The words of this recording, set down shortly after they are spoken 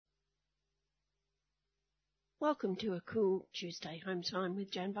Welcome to a cool Tuesday home time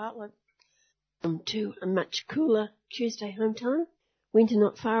with Jan Bartlett. To a much cooler Tuesday home time. Winter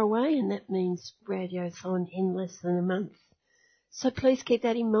not far away, and that means radiothon in less than a month. So please keep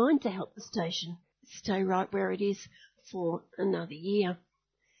that in mind to help the station stay right where it is for another year.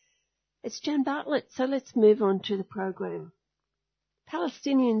 It's Jan Bartlett, so let's move on to the program.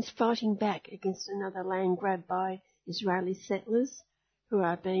 Palestinians fighting back against another land grab by Israeli settlers who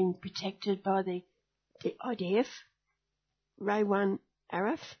are being protected by the IDF. Raywan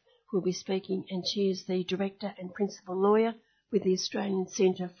Araf will be speaking, and she is the Director and Principal Lawyer with the Australian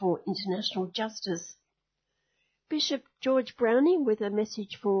Centre for International Justice. Bishop George Browning with a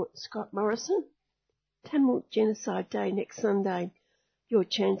message for Scott Morrison. Tamil Genocide Day next Sunday, your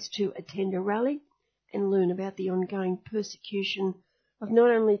chance to attend a rally and learn about the ongoing persecution of not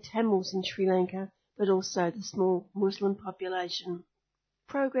only Tamils in Sri Lanka but also the small Muslim population.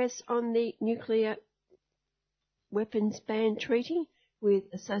 Progress on the nuclear weapons ban treaty with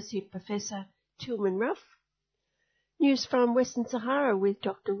Associate Professor Tilman Ruff. News from Western Sahara with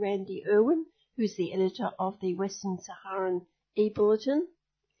Dr. Randy Irwin, who's the editor of the Western Saharan e-Bulletin.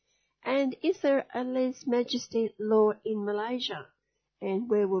 And is there a lèse-majesté law in Malaysia? And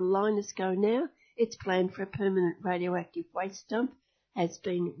where will Lynas go now? Its plan for a permanent radioactive waste dump has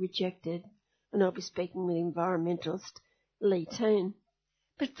been rejected. And I'll be speaking with environmentalist Lee Tan.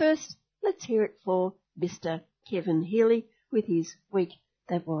 But first, let's hear it for Mr. Kevin Healy with his Week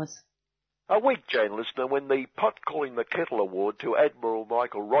That Was. A week, Jane listener, when the Pot Calling the Kettle Award to Admiral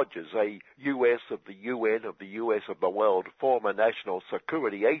Michael Rogers, a US of the UN of the US of the world former National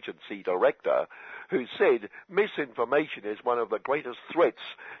Security Agency director, who said misinformation is one of the greatest threats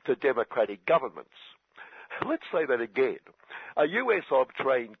to democratic governments. Let's say that again. A US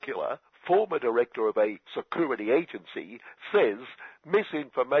of-trained killer, former director of a security agency, says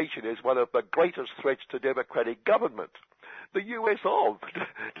misinformation is one of the greatest threats to democratic government. The US of.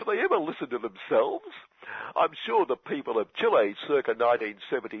 Do they ever listen to themselves? I'm sure the people of Chile circa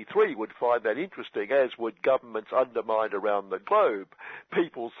 1973 would find that interesting, as would governments undermined around the globe,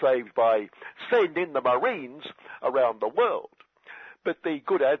 people saved by send in the Marines around the world. But the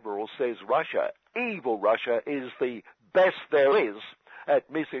good admiral says Russia, evil Russia, is the best there is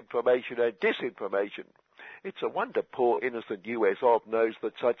at misinformation and disinformation. It's a wonder poor innocent US of knows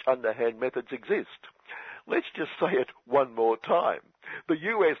that such underhand methods exist. Let's just say it one more time. The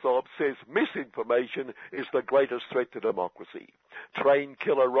US of says misinformation is the greatest threat to democracy. Train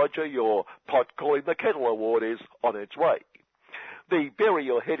killer Roger, your Pot Calling the Kettle Award is on its way. The bury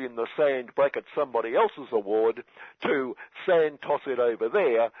your head in the sand bracket somebody else's award to sand toss it over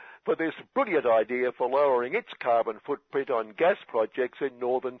there for this brilliant idea for lowering its carbon footprint on gas projects in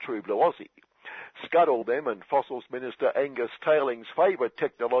northern True Blue Aussie. Scuttle them and Fossils Minister Angus Tayling's favourite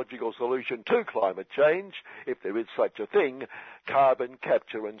technological solution to climate change, if there is such a thing, carbon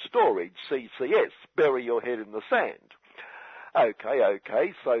capture and storage, CCS, bury your head in the sand.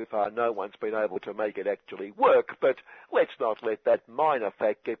 Okay, so far no one's been able to make it actually work, but let's not let that minor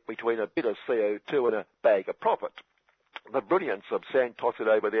fact get between a bit of CO2 and a bag of profit. The brilliance of Sand Toss It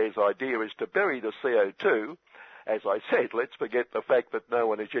Over There's idea is to bury the CO2. As I said, let's forget the fact that no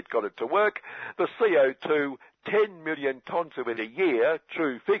one has yet got it to work. The CO2, 10 million tonnes of it a year,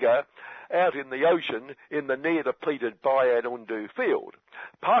 true figure, out in the ocean in the near-depleted Bayan Undu field.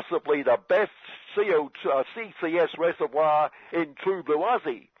 Possibly the best CCS reservoir in True Blue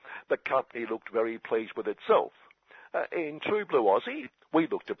Aussie. The company looked very pleased with itself. In True Blue Aussie, we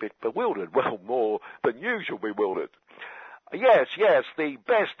looked a bit bewildered, well, more than usual bewildered. Yes, the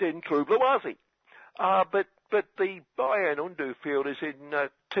best in True Blue Aussie. But the Bayan Undu field is in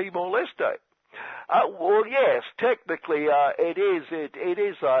Timor-Leste. Well, yes, technically it is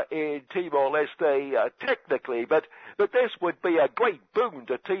in Timor-Leste technically, but this would be a great boon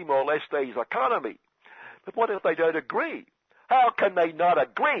to Timor-Leste's economy. But what if they don't agree? How can they not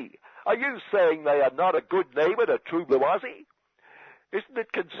agree? Are you saying they are not a good neighbour to True Blue Aussie? Isn't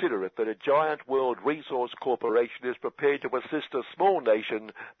it considerate that a giant world resource corporation is prepared to assist a small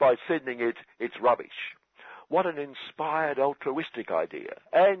nation by sending it its rubbish? What an inspired, altruistic idea.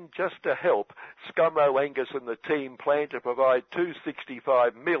 And just to help, Scummo, Angus and the team plan to provide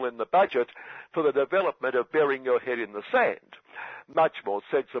 $265 million in the budget for the development of burying your head in the sand. Much more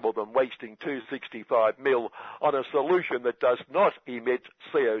sensible than wasting $265 million on a solution that does not emit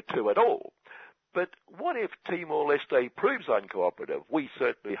CO2 at all. But what if Timor-Leste proves uncooperative? We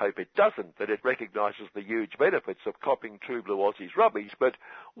certainly hope it doesn't, that it recognises the huge benefits of copying True Blue Aussie's rubbish, but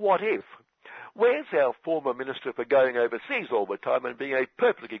what if? Where's our former Minister for going overseas all the time and being a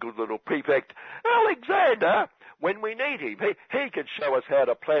perfectly good little prefect, Alexander? When we need him, he can show us how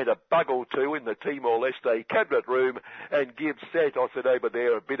to plant a bug or two in the Timor-Leste cabinet room and give Santos and over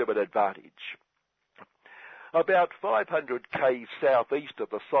there a bit of an advantage. About 500 k's southeast of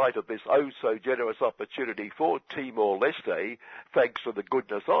the site of this oh-so-generous opportunity for Timor-Leste, thanks to the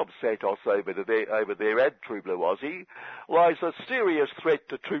goodness of Santos over there and True Blue Aussie, lies a serious threat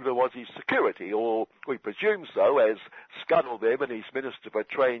to True Blue Aussie's security, or we presume so, as Scuttle them and his Minister for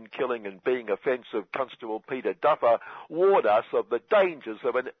Train Killing and Being Offensive, Constable Peter Duffer, warned us of the dangers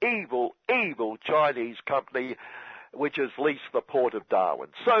of an evil, evil Chinese company which has leased the port of Darwin.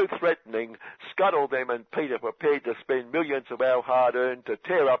 So threatening, Scuttle them and Peter prepared to spend millions of our hard-earned to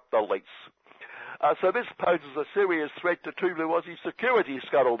tear up the lease. So this poses a serious threat to True Blue Aussie security,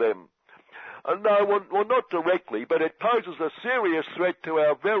 Scuttle them. No, well, not directly, but it poses a serious threat to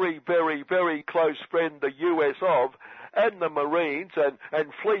our very, very, very close friend, the US of, and the Marines and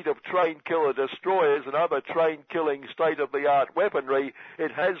fleet of train killer destroyers and other train-killing state-of-the-art weaponry it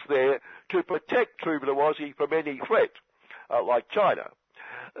has there to protect True Blue Aussie from any threat, like China.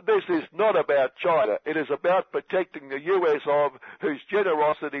 This is not about China. It is about protecting the US of, whose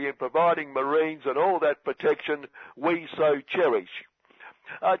generosity in providing Marines and all that protection we so cherish.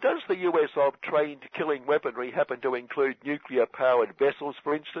 Does the US of trained killing weaponry happen to include nuclear-powered vessels,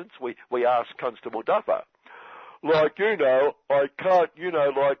 for instance? We asked Constable Duffer. I can't,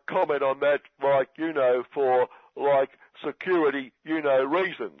 comment on that, for, security,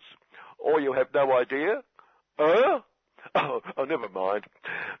 reasons. Or you have no idea? Oh, never mind.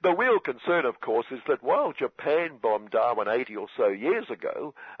 The real concern, of course, is that while Japan bombed Darwin 80 or so years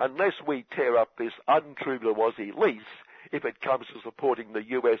ago, unless we tear up this untrue Blue Aussie lease, if it comes to supporting the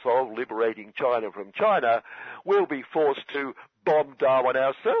US of liberating China from China, we'll be forced to bomb Darwin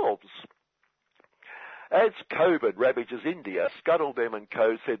ourselves. As COVID ravages India, Scuttle them and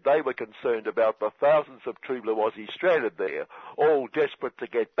Co. said they were concerned about the thousands of True Blue Aussies stranded there, all desperate to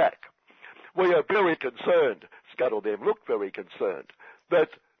get back. We are very concerned, Scuttle them looked very concerned, that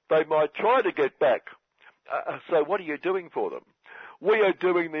they might try to get back. So what are you doing for them? We are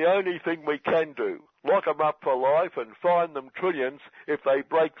doing the only thing we can do. Lock them up for life and fine them trillions if they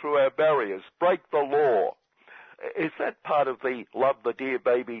break through our barriers, break the law. Is that part of the love the dear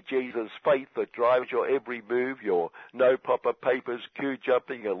baby Jesus faith that drives your every move, your no proper papers, queue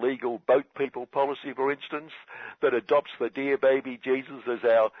jumping, illegal boat people policy, for instance, that adopts the dear baby Jesus as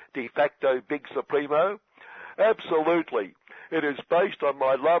our de facto big supremo? Absolutely. It is based on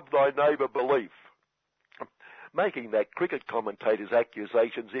my love thy neighbour belief, making that cricket commentator's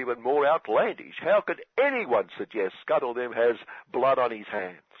accusations even more outlandish. How could anyone suggest Scuttle them has blood on his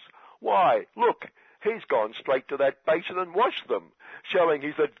hands? Why, look, he's gone straight to that basin and washed them, showing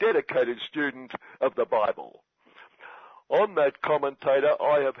he's a dedicated student of the Bible. On that commentator,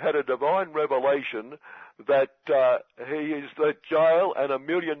 I have had a divine revelation that the jail and $1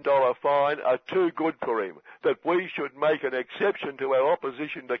 million fine are too good for him, that we should make an exception to our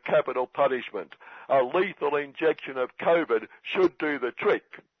opposition to capital punishment. A lethal injection of COVID should do the trick.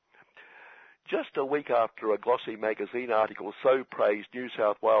 Just a week after a glossy magazine article so praised New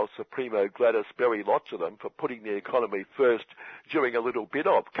South Wales Supremo Gladys Berry-Lotshatham for putting the economy first during a little bit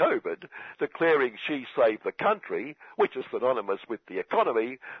of COVID, declaring she saved the country, which is synonymous with the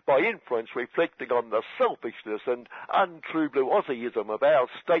economy, by inference reflecting on the selfishness and untrue Blue Aussieism of our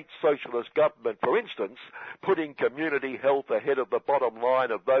state socialist government, for instance, putting community health ahead of the bottom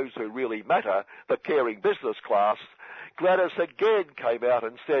line of those who really matter, the caring business class, Gladys again came out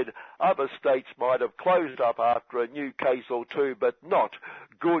and said other states might have closed up after a new case or two, but not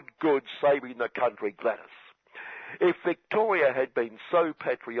good saving the country, Gladys. If Victoria had been so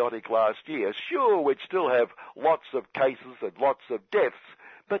patriotic last year, sure, we'd still have lots of cases and lots of deaths,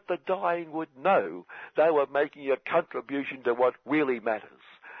 but the dying would know they were making a contribution to what really matters.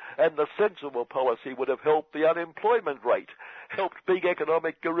 And the sensible policy would have helped the unemployment rate, helped big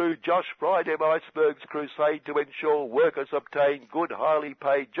economic guru Josh Friedem Iceberg's crusade to ensure workers obtain good, highly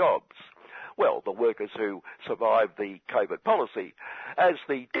paid jobs. Well, the workers who survived the COVID policy, as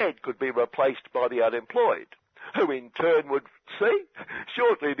the dead could be replaced by the unemployed, who in turn would see,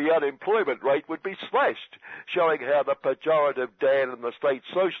 shortly the unemployment rate would be slashed, showing how the pejorative Dan and the state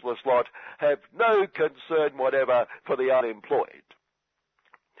socialist lot have no concern whatever for the unemployed.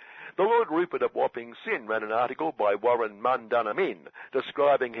 The Lord Rupert of Wapping Sin ran an article by Warren Mundunamin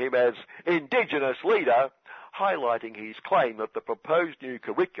describing him as Indigenous leader, highlighting his claim that the proposed new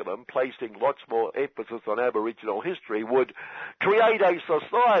curriculum, placing lots more emphasis on Aboriginal history, would create a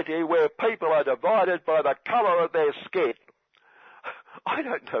society where people are divided by the colour of their skin. I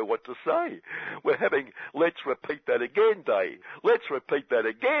don't know what to say. We're having Let's Repeat That Again Day. Let's repeat that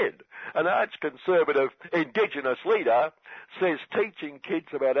again. An arch-conservative Indigenous leader says teaching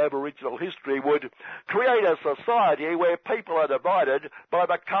kids about Aboriginal history would create a society where people are divided by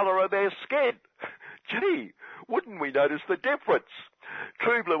the colour of their skin. Gee, wouldn't we notice the difference?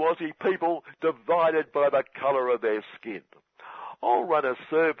 True Blue Aussie people divided by the colour of their skin. I'll run a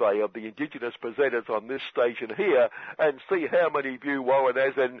survey of the Indigenous presenters on this station here and see how many view Warren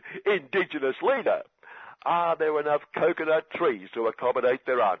as an Indigenous leader. Are there enough coconut trees to accommodate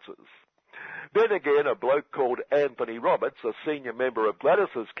their answers? Then again, a bloke called Anthony Roberts, a senior member of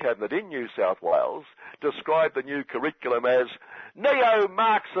Gladys's cabinet in New South Wales, described the new curriculum as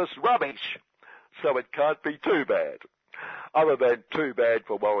neo-Marxist rubbish. So it can't be too bad. Other than too bad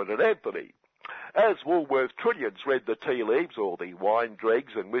for Warren and Anthony. As Woolworth Trillions read the tea leaves or the wine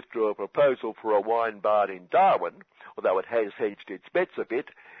dregs and withdrew a proposal for a wine barn in Darwin, although it has hedged its bets a bit,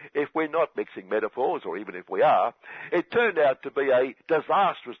 if we're not mixing metaphors, or even if we are, it turned out to be a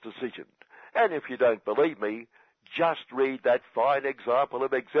disastrous decision. And if you don't believe me, just read that fine example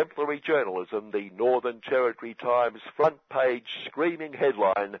of exemplary journalism, the Northern Territory Times front page screaming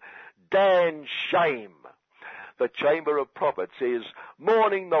headline, "Dan Shame." The Chamber of Profits is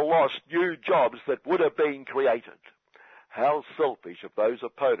mourning the lost new jobs that would have been created. How selfish of those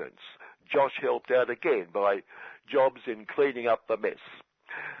opponents. Josh helped out again by jobs in cleaning up the mess.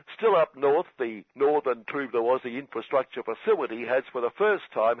 Still up north, the Northern True Blue Aussie Infrastructure Facility has for the first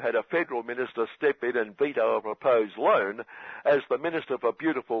time had a federal minister step in and veto a proposed loan, as the Minister for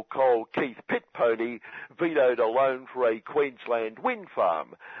Beautiful Coal, Keith Pitpony, vetoed a loan for a Queensland wind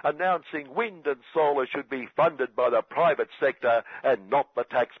farm, announcing wind and solar should be funded by the private sector and not the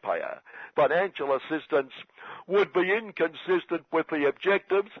taxpayer. Financial assistance would be inconsistent with the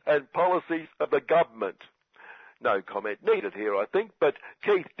objectives and policies of the government. No comment needed here, I think, but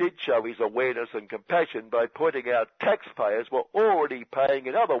Keith did show his awareness and compassion by pointing out taxpayers were already paying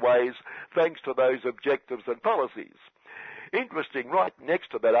in other ways thanks to those objectives and policies. Interesting, right next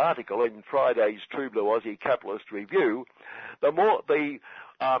to that article in Friday's True Blue Aussie Capitalist Review, the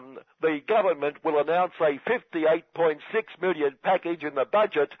government will announce a $58.6 million package in the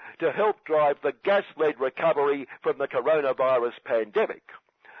budget to help drive the gas-led recovery from the coronavirus pandemic.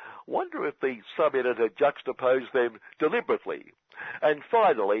 Wonder if the sub-editor juxtaposed them deliberately. And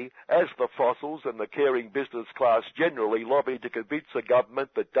finally, as the fossils and the caring business class generally lobby to convince a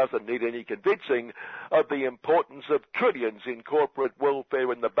government that doesn't need any convincing of the importance of trillions in corporate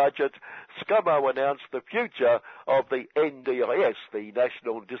welfare in the budget, ScoMo announced the future of the NDIS, the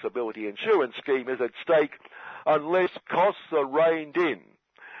National Disability Insurance Scheme, is at stake unless costs are reined in.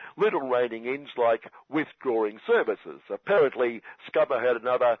 Little reining ins like withdrawing services. Apparently, ScoMo had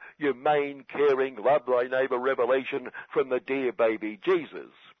another humane, caring, love thy neighbour revelation from the dear baby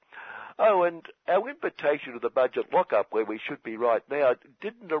Jesus. Oh, and our invitation to the budget lock-up, where we should be right now,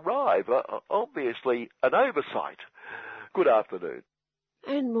 didn't arrive. Obviously, an oversight. Good afternoon.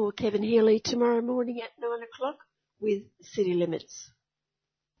 And more Kevin Healy tomorrow morning at 9 o'clock with City Limits.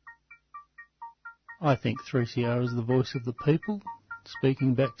 I think 3CR is the voice of the people,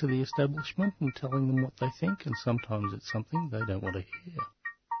 speaking back to the establishment and telling them what they think, and sometimes it's something they don't want to hear.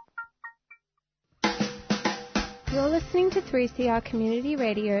 You're listening to 3CR Community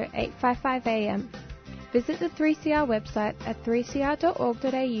Radio 855 AM. Visit the 3CR website at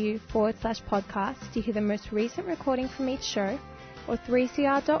 3cr.org.au/podcast to hear the most recent recording from each show, or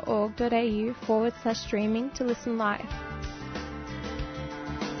 3cr.org.au/streaming to listen live.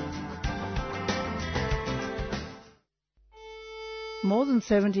 More than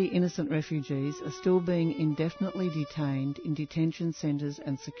 70 innocent refugees are still being indefinitely detained in detention centres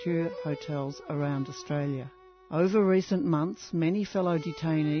and secure hotels around Australia. Over recent months, many fellow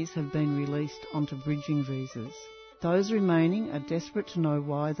detainees have been released onto bridging visas. Those remaining are desperate to know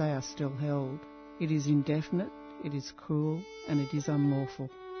why they are still held. It is indefinite, it is cruel, and it is unlawful.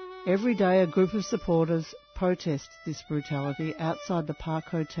 Every day a group of supporters protest this brutality outside the Park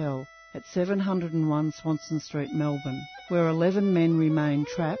Hotel at 701 Swanston Street, Melbourne, where 11 men remain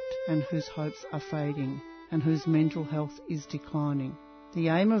trapped and whose hopes are fading and whose mental health is declining. The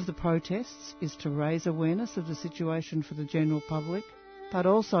aim of the protests is to raise awareness of the situation for the general public, but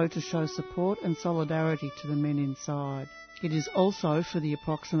also to show support and solidarity to the men inside. It is also for the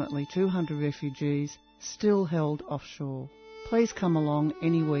approximately 200 refugees still held offshore. Please come along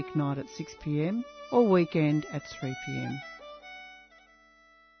any weeknight at 6 p.m. or weekend at 3 p.m.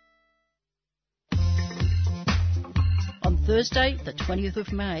 On Thursday, the 20th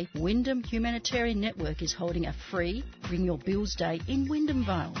of May, Wyndham Humanitarian Network is holding a free Bring Your Bills Day in Wyndham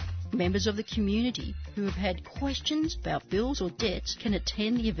Vale. Members of the community who have had questions about bills or debts can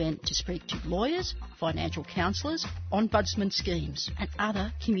attend the event to speak to lawyers, financial counsellors, ombudsman schemes and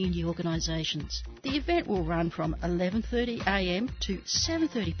other community organisations. The event will run from 11:30am to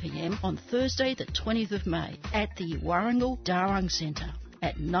 7:30pm on Thursday the 20th of May at the Warrangal Darung Centre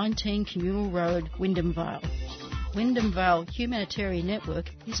at 19 Communal Road, Wyndham Vale. Wyndham Vale Humanitarian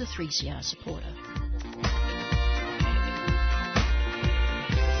Network is a 3CR supporter.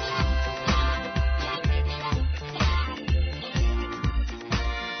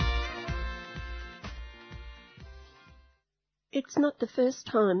 It's not the first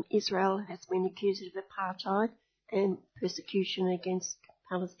time Israel has been accused of apartheid and persecution against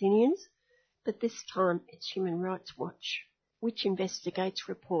Palestinians, but this time it's Human Rights Watch, which investigates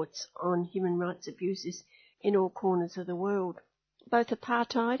reports on human rights abuses in all corners of the world. Both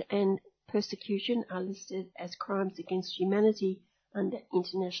apartheid and persecution are listed as crimes against humanity under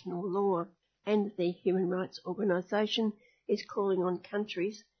international law, and the Human Rights Organisation is calling on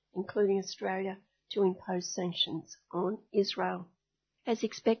countries, including Australia, to impose sanctions on Israel. As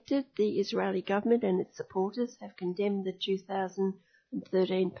expected, the Israeli government and its supporters have condemned the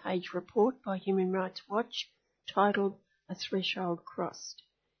 2013-page report by Human Rights Watch titled A Threshold Crossed: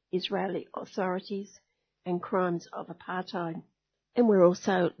 Israeli Authorities and Crimes of Apartheid. And we're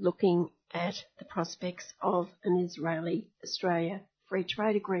also looking at the prospects of an Israeli-Australia free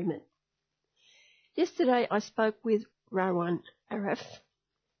trade agreement. Yesterday I spoke with Rowan Aref,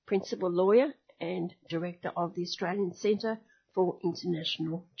 principal lawyer and director of the Australian Centre for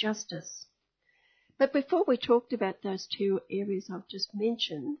International Justice. But before we talked about those two areas I've just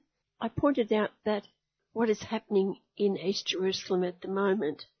mentioned, I pointed out that what is happening in East Jerusalem at the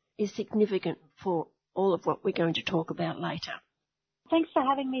moment is significant for all of what we're going to talk about later. Thanks for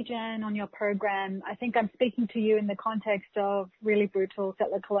having me, Jan, on your program. I think I'm speaking to you in the context of really brutal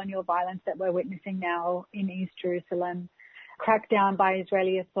settler colonial violence that we're witnessing now in East Jerusalem. Crackdown by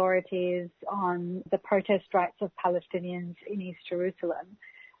Israeli authorities on the protest rights of Palestinians in East Jerusalem.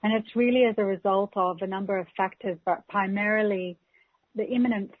 And it's really as a result of a number of factors, but primarily the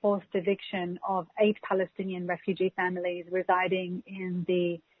imminent forced eviction of 8 Palestinian refugee families residing in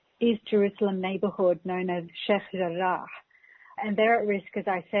the East Jerusalem neighborhood known as Sheikh Jarrah. And they're at risk, as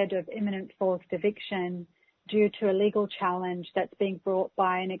I said, of imminent forced eviction due to a legal challenge that's being brought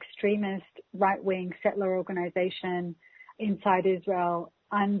by an extremist right-wing settler organization inside Israel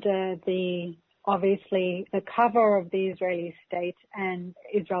under obviously the cover of the Israeli state and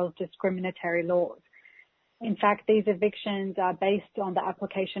Israel's discriminatory laws. In fact, these evictions are based on the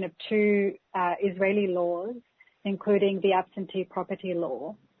application of 2 Israeli laws, including the absentee property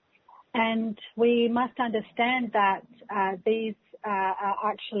law. And we must understand that these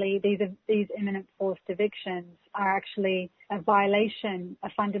imminent forced evictions are actually a violation, a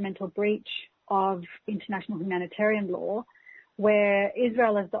fundamental breach of international humanitarian law, where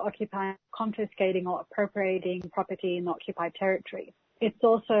Israel is the occupier confiscating or appropriating property in the occupied territory. It's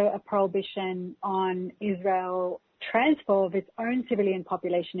also a prohibition on Israel transfer of its own civilian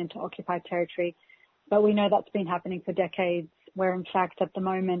population into occupied territory, but we know that's been happening for decades, where in fact at the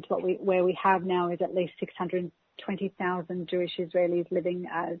moment where we have now is at least 620,000 Jewish Israelis living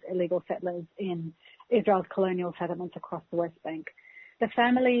as illegal settlers in Israel's colonial settlements across the West Bank. The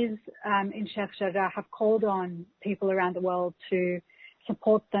families in Sheikh Jarrah have called on people around the world to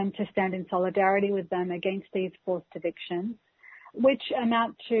support them, to stand in solidarity with them against these forced evictions, which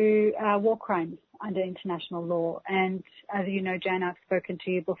amount to war crimes under international law. And as you know, Jan, I've spoken to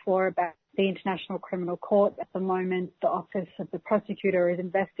you before about the International Criminal Court. At the moment, the Office of the Prosecutor is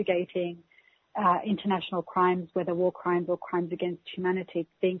investigating international crimes, whether war crimes or crimes against humanity,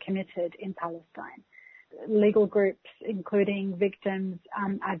 being committed in Palestine. Legal groups, including victims,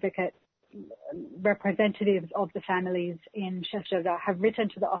 advocates, representatives of the families in Sheikh Jarrah have written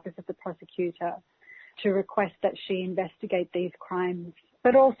to the Office of the Prosecutor to request that she investigate these crimes,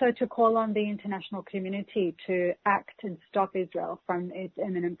 but also to call on the international community to act and stop Israel from its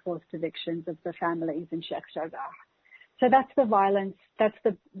imminent forced evictions of the families in Sheikh Jarrah. So that's the violence, that's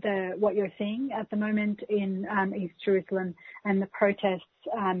the what you're seeing at the moment in East Jerusalem, and the protests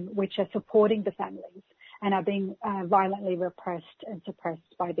which are supporting the families and are being violently repressed and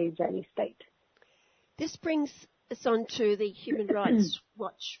suppressed by the Israeli state. This brings us on to the Human Rights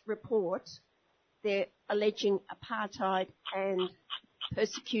Watch report. They're alleging apartheid and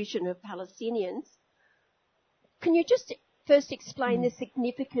persecution of Palestinians. Can you just first explain the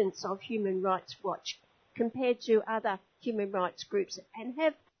significance of Human Rights Watch compared to other human rights groups, and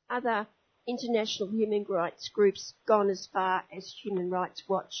have other international human rights groups gone as far as Human Rights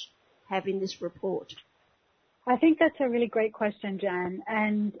Watch have in this report? I think that's a really great question, Jan,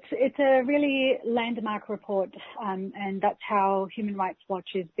 and it's a really landmark report, and that's how Human Rights Watch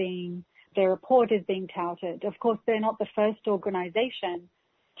their report is being touted. Of course, they're not the first organisation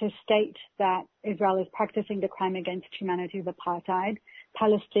to state that Israel is practicing the crime against humanity of apartheid.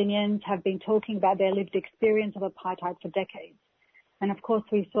 Palestinians have been talking about their lived experience of apartheid for decades. And of course,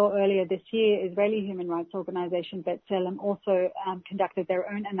 we saw earlier this year, Israeli human rights organisation B'Tselem also conducted their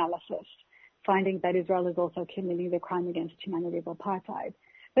own analysis, finding that Israel is also committing the crime against humanity of apartheid.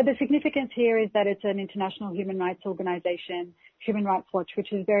 But the significance here is that it's an international human rights organisation, Human Rights Watch,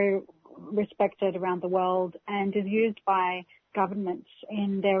 which is very respected around the world and is used by governments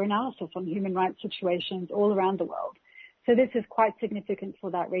in their analysis on human rights situations all around the world. So this is quite significant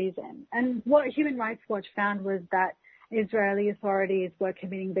for that reason. And what Human Rights Watch found was that Israeli authorities were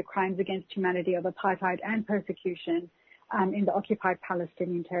committing the crimes against humanity of apartheid and persecution in the occupied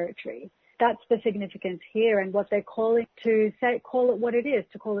Palestinian territory. That's the significance here, and what they're calling to call it what it is,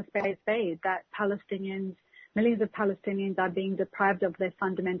 to call a spade, that millions of Palestinians are being deprived of their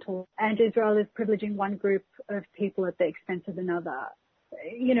fundamental, and Israel is privileging one group of people at the expense of another.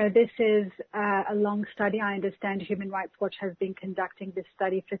 You know, this is a long study. I understand Human Rights Watch has been conducting this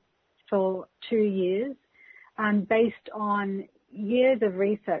study for 2 years. Based on years of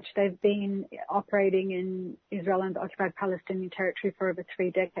research, they've been operating in Israel and the occupied Palestinian territory for over 3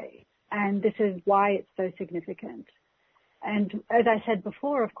 decades. And this is why it's so significant. And as I said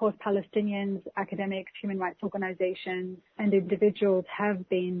before, of course, Palestinians, academics, human rights organizations, and individuals have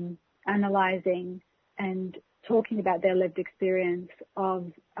been analyzing and talking about their lived experience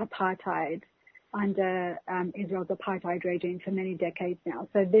of apartheid under Israel's apartheid regime for many decades now.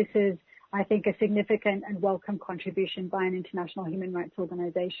 So this is, I think, a significant and welcome contribution by an international human rights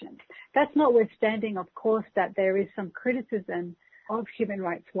organization. That's notwithstanding, of course, that there is some criticism of Human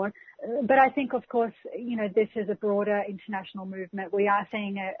Rights Watch. But I think, of course, you know, this is a broader international movement. We are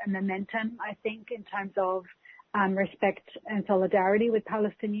seeing a momentum, I think, in terms of respect and solidarity with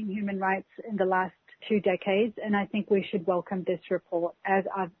Palestinian human rights in the last 2 decades. And I think we should welcome this report, as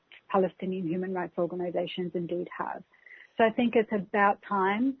our Palestinian human rights organizations indeed have. So I think it's about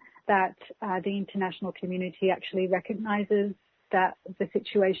time that the international community actually recognizes that the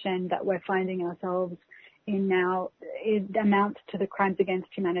situation that we're finding ourselves in now, it amounts to the crimes against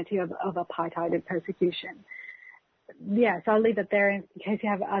humanity of apartheid and persecution. Yes, I'll leave it there in case you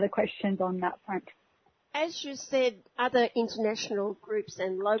have other questions on that front. As you said, other international groups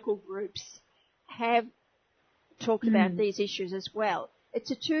and local groups have talked about these issues as well. It's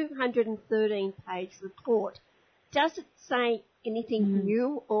a 213-page report. Does it say anything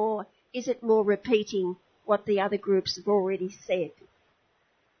new, or is it more repeating what the other groups have already said?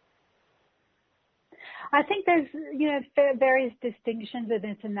 I think there's, you know, various distinctions in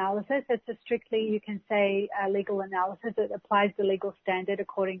its analysis. It's a strictly, you can say, legal analysis. It applies the legal standard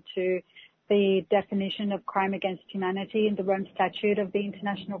according to the definition of crime against humanity in the Rome Statute of the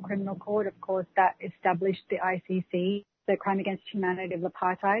International Criminal Court, of course, that established the ICC, the crime against humanity of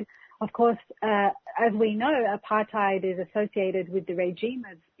apartheid. Of course, as we know, apartheid is associated with the regime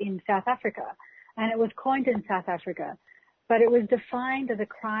in South Africa, and it was coined in South Africa. But it was defined as a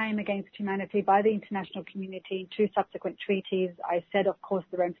crime against humanity by the international community in 2 subsequent treaties. I said, of course,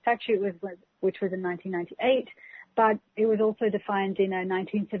 the Rome Statute, which was in 1998, but it was also defined in a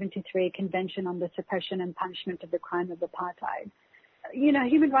 1973 Convention on the Suppression and Punishment of the Crime of Apartheid. You know,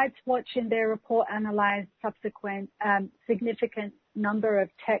 Human Rights Watch in their report analyzed subsequent significant number of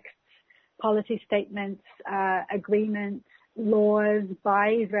texts, policy statements, agreements, laws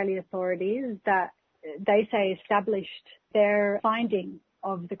by Israeli authorities that they say established their finding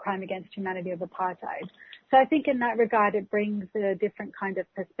of the crime against humanity of apartheid. So I think in that regard, it brings a different kind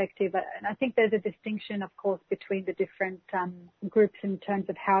of perspective. And I think there's a distinction, of course, between the different groups in terms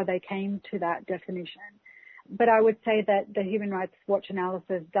of how they came to that definition. But I would say that the Human Rights Watch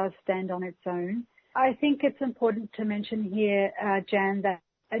analysis does stand on its own. I think it's important to mention here, Jan, that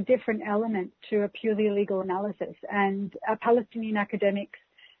a different element to a purely legal analysis, and Palestinian academics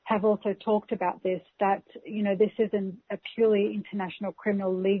have also talked about this, that, you know, this isn't a purely international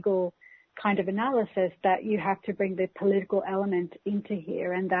criminal legal kind of analysis, that you have to bring the political element into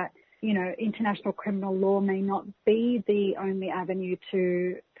here, and that, you know, international criminal law may not be the only avenue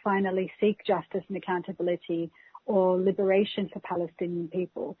to finally seek justice and accountability or liberation for Palestinian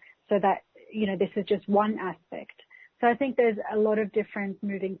people. So that, you know, this is just one aspect. So I think there's a lot of different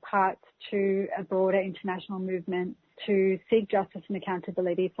moving parts to a broader international movement to seek justice and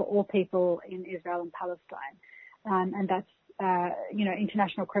accountability for all people in Israel and Palestine. And that's, you know,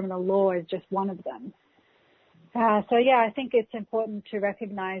 international criminal law is just one of them. I think it's important to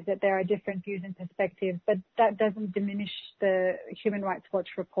recognise that there are different views and perspectives, but that doesn't diminish the Human Rights Watch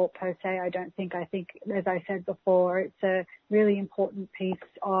report per se, I don't think. I think, as I said before, it's a really important piece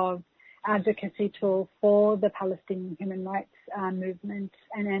of advocacy tool for the Palestinian human rights movement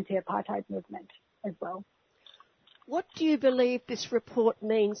and anti-apartheid movement as well. What do you believe this report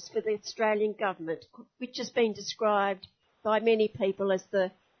means for the Australian government, which has been described by many people as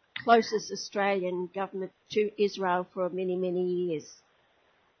the closest Australian government to Israel for many, many years?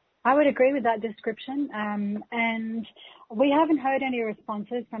 I would agree with that description, and we haven't heard any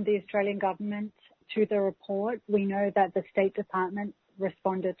responses from the Australian government to the report. We know that the State Department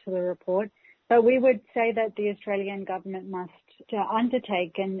responded to the report, but we would say that the Australian government must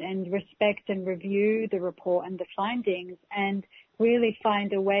undertake and respect and review the report and the findings and really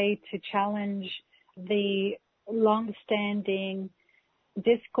find a way to challenge the long-standing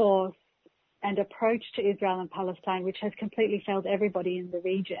discourse and approach to Israel and Palestine, which has completely failed everybody in the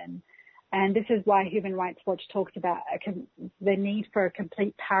region. And this is why Human Rights Watch talks about the need for a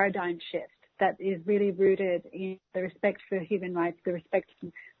complete paradigm shift that is really rooted in the respect for human rights, the respect for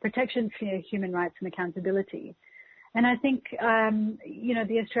protection for human rights and accountability. And I think,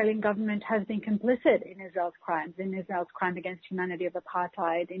 the Australian government has been complicit in Israel's crimes, in Israel's crime against humanity of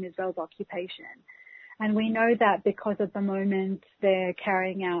apartheid, in Israel's occupation. And we know that because at the moment they're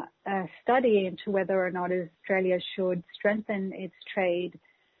carrying out a study into whether or not Australia should strengthen its trade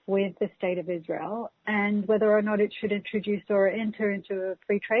with the State of Israel and whether or not it should introduce or enter into a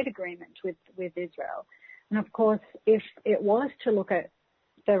free trade agreement with Israel. And of course, if it was to look at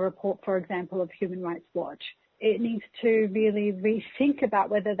the report, for example, of Human Rights Watch, it needs to really rethink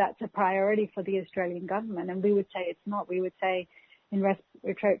about whether that's a priority for the Australian government. And we would say it's not. We would say, in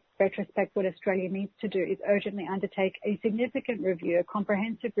retrospect, what Australia needs to do is urgently undertake a significant review, a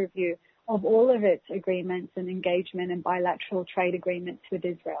comprehensive review of all of its agreements and engagement and bilateral trade agreements with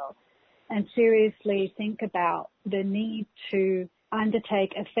Israel, and seriously think about the need to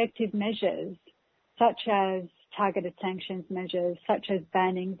undertake effective measures such as targeted sanctions measures, such as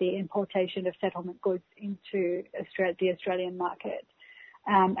banning the importation of settlement goods into the Australian market.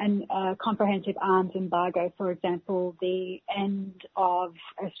 And a comprehensive arms embargo, for example, the end of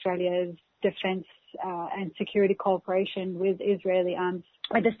Australia's defence and security cooperation with Israeli arms,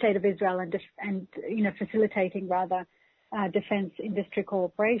 with the State of Israel, and facilitating defence industry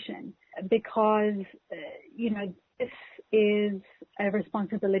cooperation, because this is a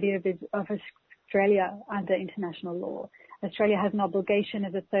responsibility of Australia under international law. Australia has an obligation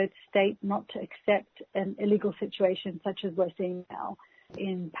as a third state not to accept an illegal situation such as we're seeing now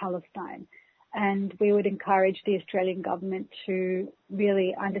in Palestine. And we would encourage the Australian government to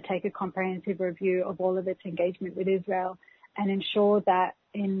really undertake a comprehensive review of all of its engagement with Israel and ensure that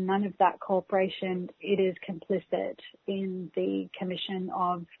in none of that cooperation it is complicit in the commission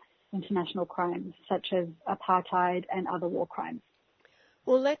of international crimes such as apartheid and other war crimes.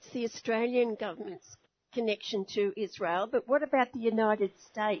 Well, that's the Australian government's connection to Israel, but what about the United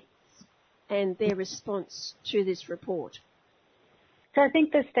States and their response to this report? So I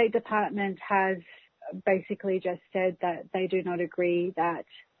think the State Department has basically just said that they do not agree that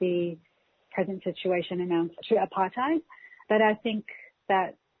the present situation amounts to apartheid. But I think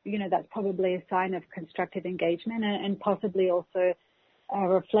that, that's probably a sign of constructive engagement and possibly also a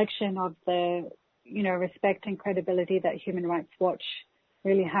reflection of the, respect and credibility that Human Rights Watch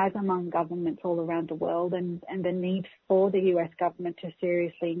really has among governments all around the world, and the need for the US government to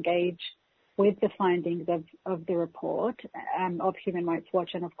seriously engage with the findings of the report of Human Rights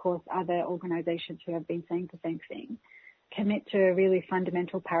Watch and, of course, other organisations who have been saying the same thing, commit to a really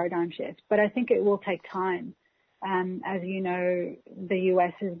fundamental paradigm shift. But I think it will take time. As you know, the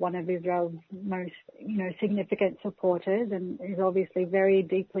US is one of Israel's most, significant supporters and is obviously very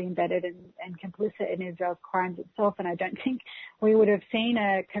deeply embedded and complicit in Israel's crimes itself. And I don't think we would have seen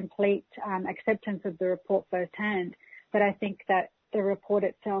a complete acceptance of the report firsthand. But I think that the report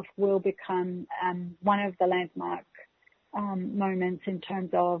itself will become one of the landmark moments in terms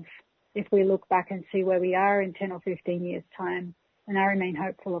of if we look back and see where we are in 10 or 15 years' time, and I remain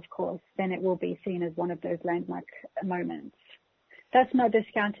hopeful, of course, then it will be seen as one of those landmark moments. That's not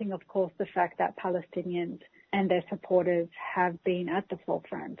discounting, of course, the fact that Palestinians and their supporters have been at the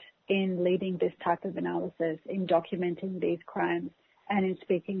forefront in leading this type of analysis, in documenting these crimes, and in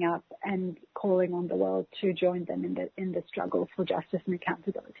speaking up and calling on the world to join them in the struggle for justice and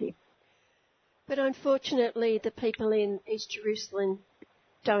accountability. But unfortunately, the people in East Jerusalem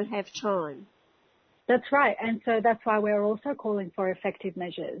don't have time. That's right, and so that's why we're also calling for effective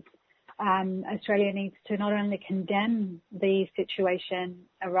measures. Australia needs to not only condemn the situation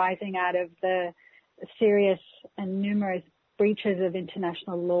arising out of the serious and numerous breaches of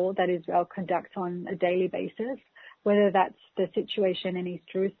international law that Israel conducts on a daily basis, whether that's the situation in East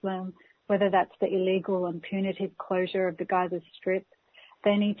Jerusalem, whether that's the illegal and punitive closure of the Gaza Strip.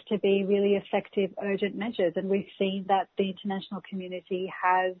 There needs to be really effective, urgent measures. And we've seen that the international community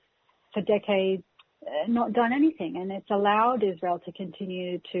has, for decades, not done anything. And it's allowed Israel to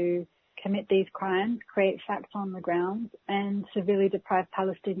continue to commit these crimes, create facts on the ground, and severely deprive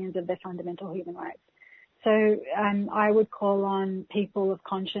Palestinians of their fundamental human rights. So I would call on people of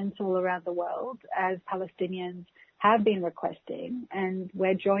conscience all around the world, as Palestinians have been requesting, and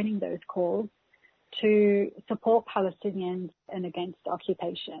we're joining those calls, to support Palestinians and against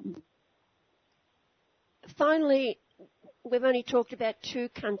occupation. Finally, we've only talked about 2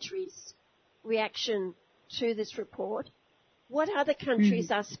 countries' reaction to this report. What other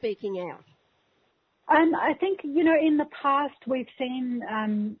countries are speaking out? I think, in the past we've seen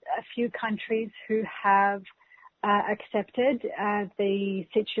a few countries who have accepted the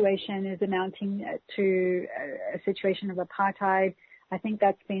situation is amounting to a situation of apartheid. I think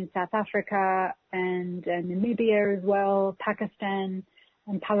that's been South Africa and Namibia as well, Pakistan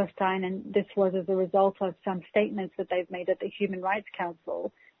and Palestine, and this was as a result of some statements that they've made at the Human Rights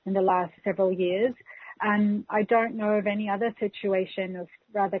Council in the last several years. I don't know of any other situation of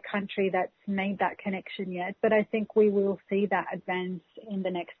rather country that's made that connection yet, but I think we will see that advance in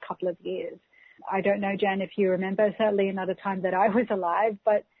the next couple of years. I don't know, Jan, if you remember, certainly another time that I was alive,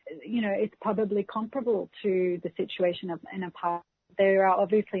 but, it's probably comparable to the situation in apartheid. There are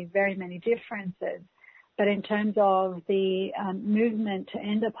obviously very many differences, but in terms of the movement to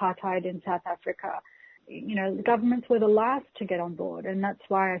end apartheid in South Africa, the governments were the last to get on board, and that's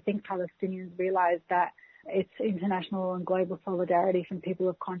why I think Palestinians realised that it's international and global solidarity from people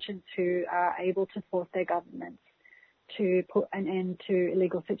of conscience who are able to force their governments to put an end to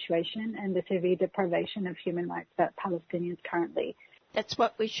illegal situation and the severe deprivation of human rights that Palestinians currently. That's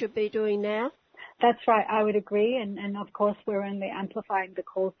what we should be doing now? That's right, I would agree, and of course we're only amplifying the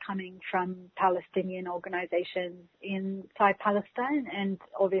calls coming from Palestinian organisations inside Palestine and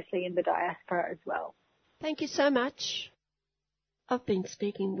obviously in the diaspora as well. Thank you so much. I've been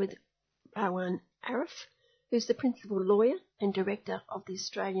speaking with Rawan Arif, who's the Principal Lawyer and Director of the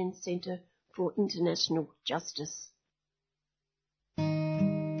Australian Centre for International Justice.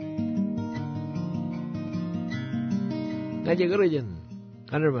 Najagurijan,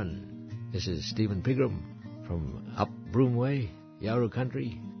 Underman. This is Stephen Pigram from up Broome Way, Yawuru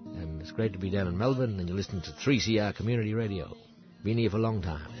Country, and it's great to be down in Melbourne, and you're listening to 3CR Community Radio. Been here for a long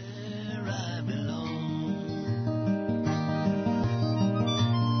time.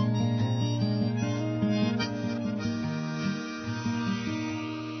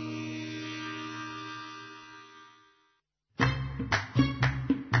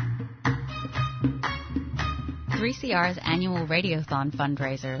 CR's annual Radiothon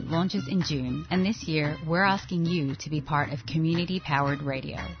fundraiser launches in June, and this year we're asking you to be part of community-powered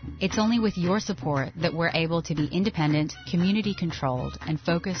radio. It's only with your support that we're able to be independent, community-controlled, and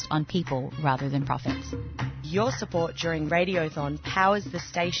focused on people rather than profits. Your support during Radiothon powers the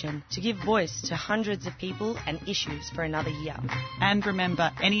station to give voice to hundreds of people and issues for another year. And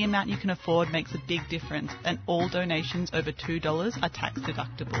remember, any amount you can afford makes a big difference, and all donations over $2 are tax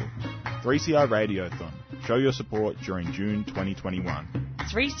deductible. 3CR Radiothon. Show your support during June 2021.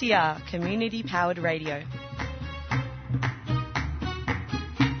 3CR Community Powered Radio.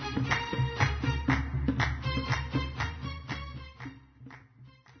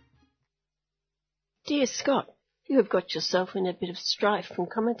 Dear Scott, you have got yourself in a bit of strife from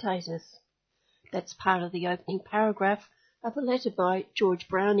commentators. That's part of the opening paragraph of a letter by George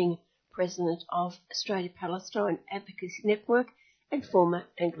Browning, President of Australia-Palestine Advocacy Network and former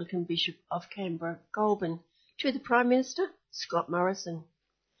Anglican Bishop of Canberra, Goulburn, to the Prime Minister, Scott Morrison.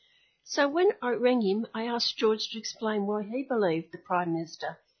 So when I rang him, I asked George to explain why he believed the Prime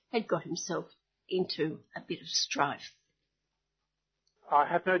Minister had got himself into a bit of strife. I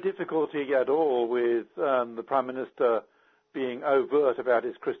have no difficulty at all with the Prime Minister being overt about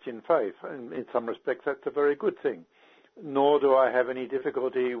his Christian faith. And in some respects, that's a very good thing. Nor do I have any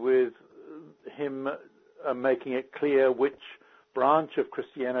difficulty with him making it clear which branch of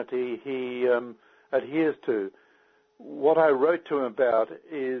Christianity he adheres to. What I wrote to him about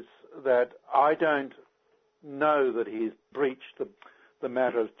is that I don't know that he's breached the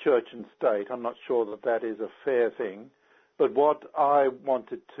matter of church and state. I'm not sure that that is a fair thing. But what I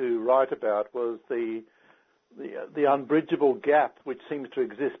wanted to write about was the unbridgeable gap which seems to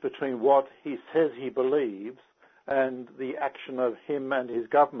exist between what he says he believes and the action of him and his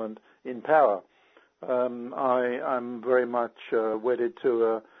government in power. I'm very much wedded to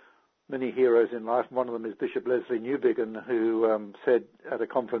a many heroes in life. One of them is Bishop Leslie Newbigin, who said at a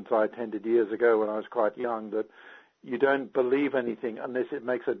conference I attended years ago when I was quite young that you don't believe anything unless it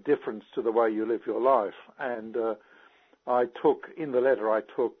makes a difference to the way you live your life. And in the letter, I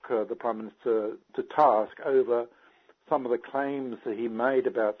took the Prime Minister to task over some of the claims that he made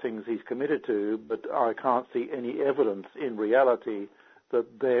about things he's committed to, but I can't see any evidence in reality that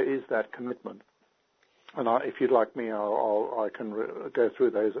there is that commitment. And if you'd like me, I can go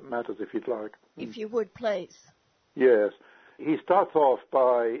through those matters if you'd like. If you would, please. Yes. He starts off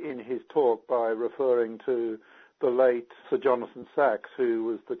in his talk by referring to the late Sir Jonathan Sacks, who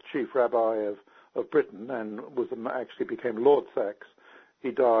was the chief rabbi of Britain and actually became Lord Sacks.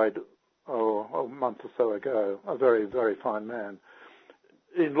 He died a month or so ago, a very, very fine man.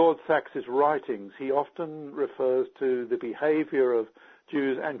 In Lord Sacks's writings, he often refers to the behavior of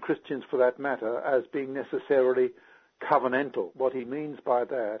Jews and Christians for that matter as being necessarily covenantal. What he means by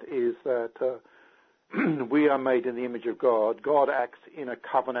that is that we are made in the image of God. God acts in a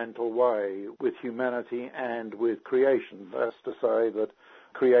covenantal way with humanity and with creation. That's to say that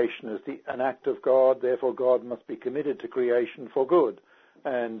creation is an act of God, therefore God must be committed to creation for good.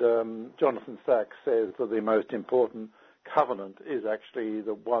 And Jonathan Sacks says that the most important covenant is actually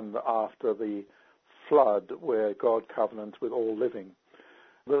the one after the flood, where God covenants with all living.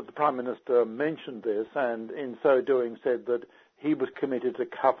 The Prime Minister mentioned this, and in so doing said that he was committed to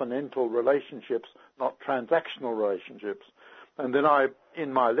covenantal relationships, not transactional relationships. And then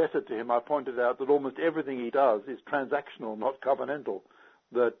in my letter to him, I pointed out that almost everything he does is transactional, not covenantal,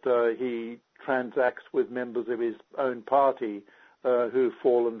 that he transacts with members of his own party who've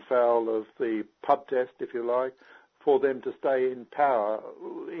fallen foul of the pub test, if you like, for them to stay in power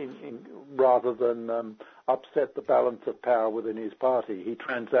rather than upset the balance of power within his party. He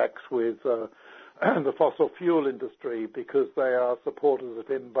transacts with the fossil fuel industry because they are supporters of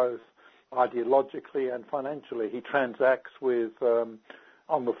him both ideologically and financially. He transacts with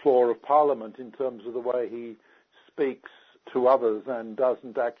on the floor of Parliament in terms of the way he speaks to others and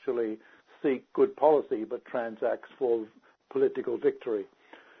doesn't actually seek good policy but transacts for political victory.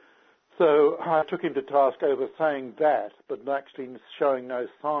 So I took him to task over saying that, but actually showing no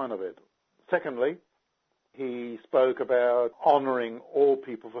sign of it. Secondly, he spoke about honouring all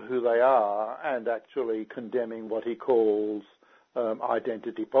people for who they are and actually condemning what he calls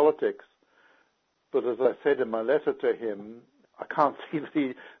identity politics. But as I said in my letter to him, I can't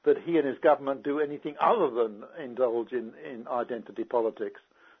see that he and his government do anything other than indulge in identity politics.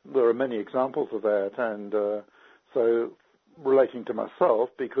 There are many examples of that, and so relating to myself,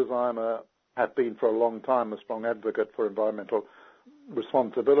 because have been for a long time a strong advocate for environmental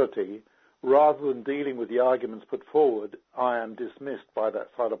responsibility, rather than dealing with the arguments put forward, I am dismissed by that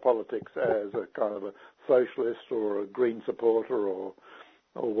side of politics as a kind of a socialist or a green supporter or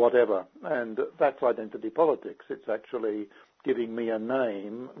whatever. And that's identity politics. It's actually giving me a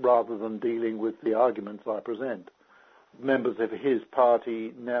name rather than dealing with the arguments I present. Members of his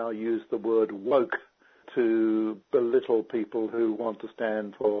party now use the word woke to belittle people who want to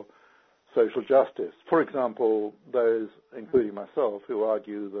stand for social justice. For example, those, including myself, who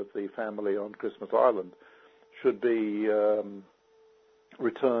argue that the family on Christmas Island should be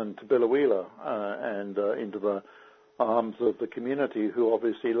returned to Biloela and into the arms of the community who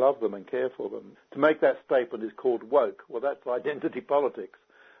obviously love them and care for them. To make that statement is called woke. Well, that's identity politics.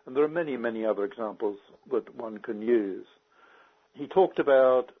 And there are many, many other examples that one can use. He talked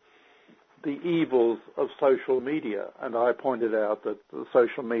about the evils of social media, and I pointed out that the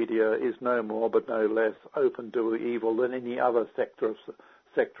social media is no more but no less open to evil than any other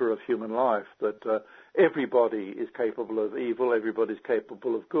sector of human life, that everybody is capable of evil, everybody is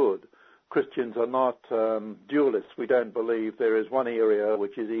capable of good. Christians are not dualists. We don't believe there is one area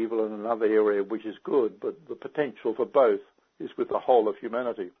which is evil and another area which is good, but the potential for both is with the whole of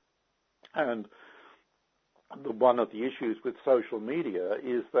humanity. And one of the issues with social media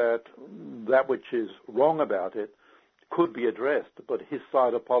is that which is wrong about it could be addressed, but his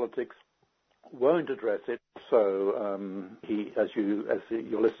side of politics won't address it. So as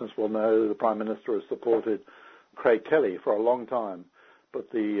your listeners will know, the Prime Minister has supported Craig Kelly for a long time, but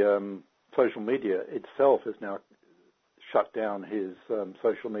the social media itself has now shut down his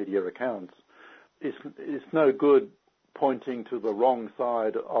social media accounts. It's no good pointing to the wrong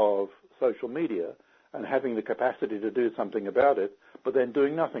side of social media and having the capacity to do something about it, but then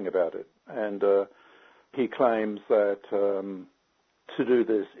doing nothing about it. And he claims that to do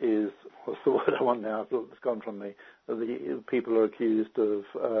this is, what's the word I want now? It's gone from me. The people are accused of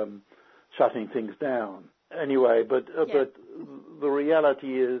shutting things down. Anyway, but the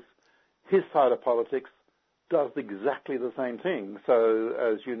reality is his side of politics does exactly the same thing. So,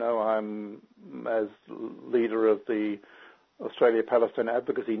 as you know, I'm, as leader of the Australia-Palestine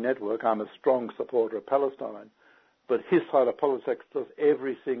Advocacy Network, I'm a strong supporter of Palestine. But his side of politics does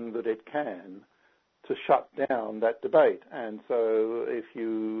everything that it can to shut down that debate. And so if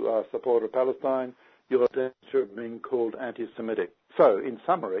you are a supporter of Palestine, you're in danger of being called anti-Semitic. So, in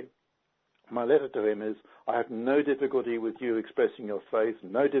summary, my letter to him is, I have no difficulty with you expressing your faith,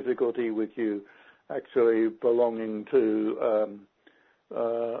 no difficulty with you actually belonging to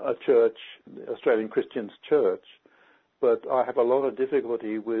a church, Australian Christians Church, but I have a lot of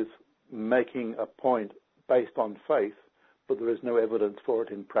difficulty with making a point based on faith, but there is no evidence for it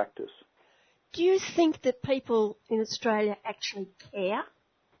in practice. Do you think that people in Australia actually care?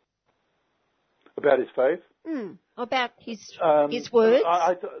 About his faith? About his words?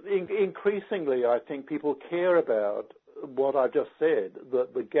 Increasingly, I think people care about what I just said,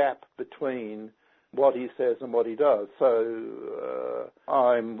 the gap between what he says and what he does. So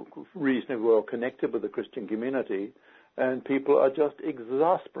I'm reasonably well connected with the Christian community, and people are just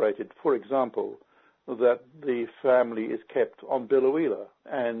exasperated, for example, that the family is kept on Biloela,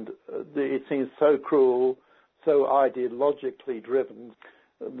 and it seems so cruel, so ideologically driven.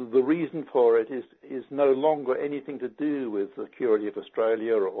 The reason for it is no longer anything to do with the security of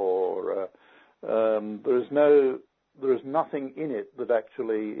Australia, or there is nothing in it that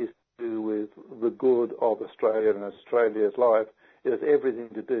actually is to do with the good of Australia and Australia's life. It has everything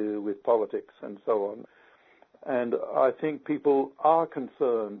to do with politics and so on. And I think people are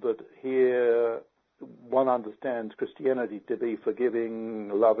concerned that here one understands Christianity to be forgiving,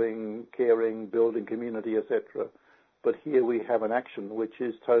 loving, caring, building community, etc. But here we have an action which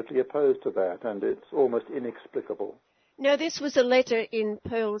is totally opposed to that, and it's almost inexplicable. Now, this was a letter in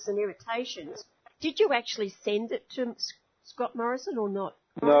Pearls and Irritations. Did you actually send it to Scott Morrison or not?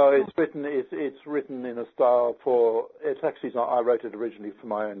 No, it's written in a style it's actually not, I wrote it originally for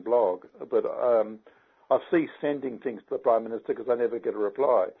my own blog, but I've ceased sending things to the Prime Minister because I never get a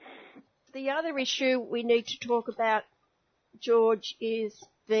reply. The other issue we need to talk about, George, is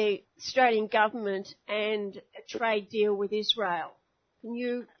the Australian government and a trade deal with Israel. Can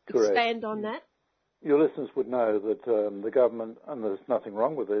you expand on that? Your listeners would know that the government, and there's nothing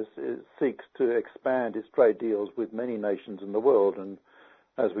wrong with this, seeks to expand its trade deals with many nations in the world. And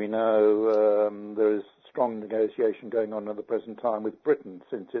as we know, there is strong negotiation going on at the present time with Britain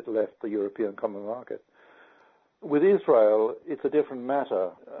since it left the European Common Market. With Israel, it's a different matter.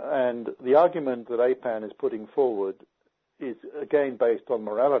 And the argument that APAN is putting forward is again based on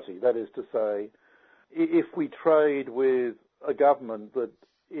morality. That is to say, if we trade with a government that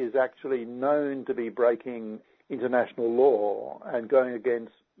is actually known to be breaking international law and going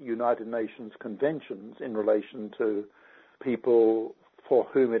against United Nations conventions in relation to people for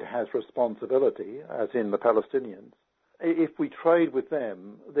whom it has responsibility, as in the Palestinians, if we trade with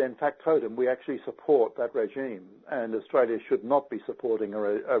them, then factotum, we actually support that regime. And Australia should not be supporting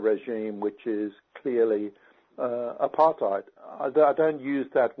a regime which is clearly apartheid. I don't use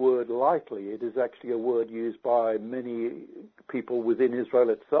that word lightly. It is actually a word used by many people within Israel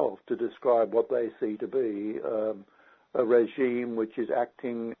itself to describe what they see to be a regime which is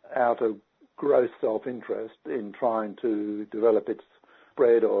acting out of gross self-interest in trying to develop its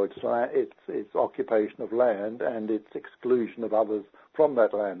spread or its occupation of land and its exclusion of others from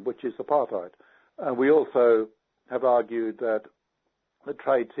that land, which is apartheid. And we also have argued that the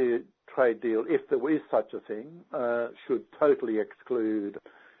trade deal, if there is such a thing, should totally exclude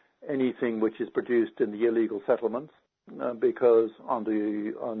anything which is produced in the illegal settlements, because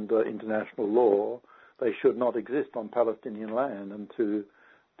under international law, they should not exist on Palestinian land. And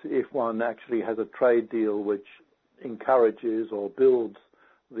if one actually has a trade deal which encourages or builds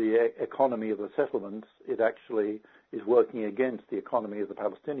the economy of the settlements, it actually is working against the economy of the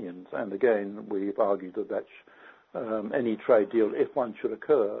Palestinians. And again, we've argued that any trade deal, if one should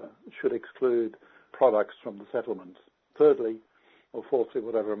occur, should exclude products from the settlements. Thirdly, or fourthly,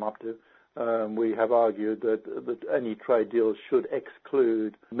 whatever I'm up to, we have argued that any trade deal should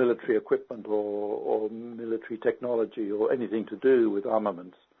exclude military equipment or military technology or anything to do with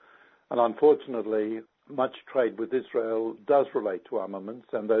armaments. And unfortunately, much trade with Israel does relate to armaments,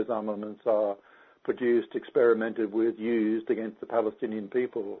 and those armaments are produced, experimented with, used against the Palestinian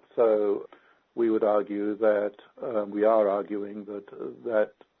people. So we would argue that, we are arguing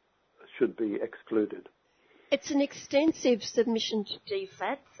that should be excluded. It's an extensive submission to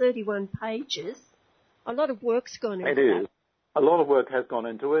DFAT, 31 pages. A lot of work's gone into that. It is. A lot of work has gone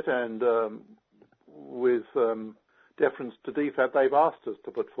into it, and with deference to DFAT, they've asked us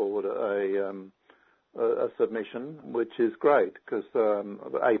to put forward a submission, which is great, because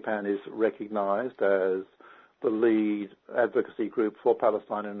APAN is recognised as the lead advocacy group for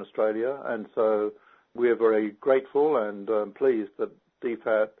Palestine in Australia, and so we're very grateful and pleased that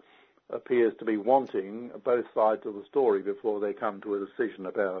DFAT appears to be wanting both sides of the story before they come to a decision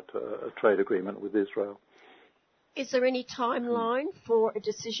about a trade agreement with Israel. Is there any timeline for a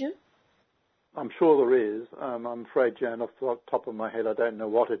decision? I'm sure there is. I'm afraid, Jan, off the top of my head, I don't know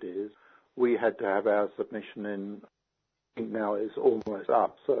what it is. We had to have our submission in, I think now is almost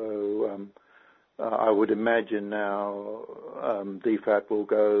up. So I would imagine now DFAT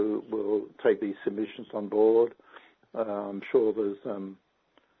will take these submissions on board. I'm sure there's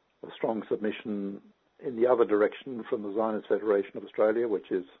a strong submission in the other direction from the Zionist Federation of Australia,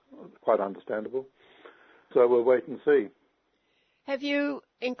 which is quite understandable. So we'll wait and see. Have you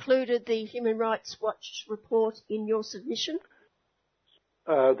included the Human Rights Watch report in your submission?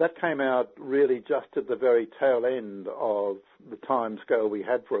 That came out really just at the very tail end of the time scale we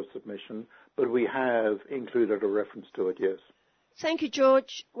had for a submission, but we have included a reference to it, yes. Thank you,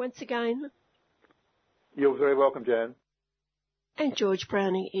 George, once again. You're very welcome, Jan. And George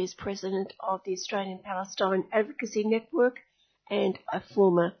Browning is president of the Australian Palestine Advocacy Network and a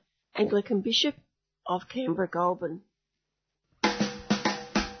former Anglican bishop of Canberra-Goulburn.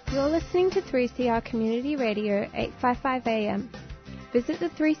 You're listening to 3CR Community Radio 855 AM. Visit the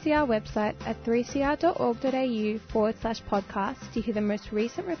 3CR website at 3cr.org.au/podcast to hear the most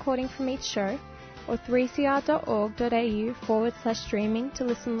recent recording from each show, or 3cr.org.au/streaming to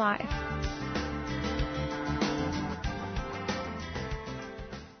listen live.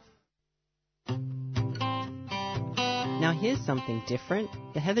 Now here's something different.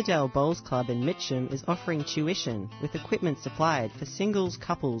 The Heatherdale Bowls Club in Mitcham is offering tuition with equipment supplied for singles,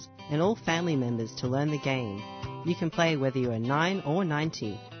 couples and all family members to learn the game. You can play whether you are 9 or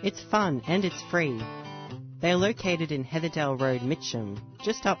 90. It's fun and it's free. They are located in Heatherdale Road, Mitcham,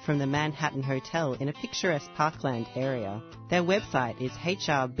 just up from the Manhattan Hotel in a picturesque parkland area. Their website is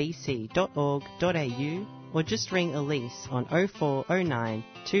hrbc.org.au or just ring Elise on 0409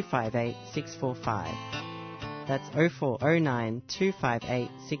 258 645. That's 0409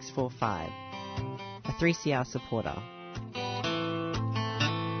 258 645. A 3CR supporter.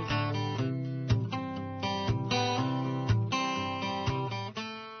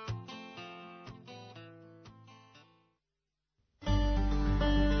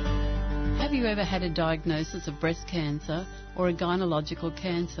 Have you ever had a diagnosis of breast cancer or a gynecological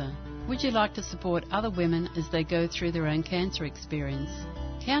cancer? Would you like to support other women as they go through their own cancer experience?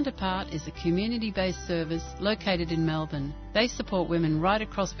 Counterpart is a community-based service located in Melbourne. They support women right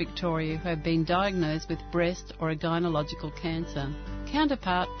across Victoria who have been diagnosed with breast or a gynecological cancer.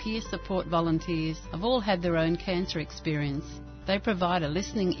 Counterpart peer support volunteers have all had their own cancer experience. They provide a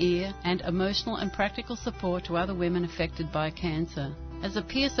listening ear and emotional and practical support to other women affected by cancer. As a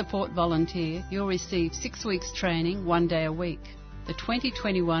peer support volunteer, you'll receive 6 weeks training, 1 day a week. The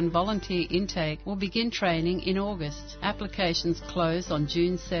 2021 volunteer intake will begin training in August. Applications close on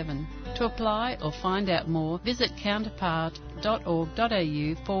June 7. To apply or find out more, visit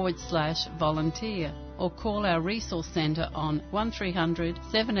counterpart.org.au/volunteer or call our resource centre on 1300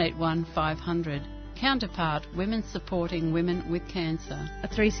 781 500. Counterpart, women supporting women with cancer. A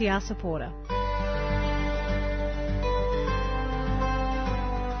 3CR supporter.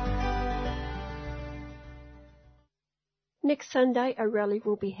 Next Sunday, a rally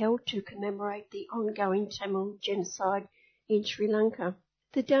will be held to commemorate the ongoing Tamil genocide in Sri Lanka.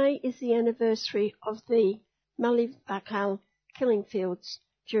 The day is the anniversary of the Mullivakal killing fields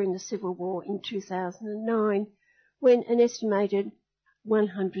during the Civil War in 2009, when an estimated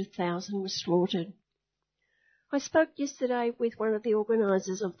 100,000 were slaughtered. I spoke yesterday with one of the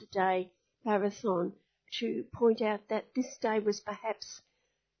organisers of the day, Marathon, to point out that this day was perhaps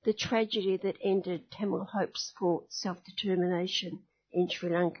the tragedy that ended Tamil hopes for self-determination in Sri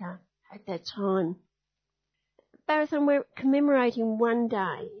Lanka at that time. Marathon, we're commemorating one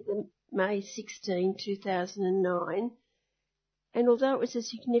day, May 16, 2009, and although it was a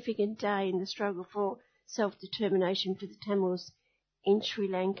significant day in the struggle for self-determination for the Tamils in Sri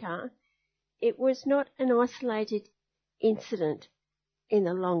Lanka, it was not an isolated incident in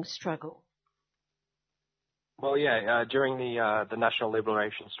the long struggle. Well, yeah, during the national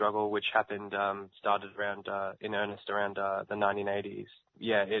liberation struggle, which happened, started around, in earnest around the 1980s.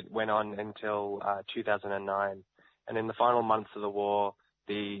 Yeah, it went on until 2009. And in the final months of the war,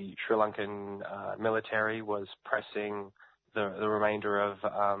 the Sri Lankan military was pressing the remainder of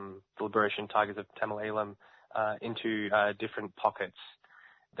the Liberation Tigers of Tamil Eelam into different pockets.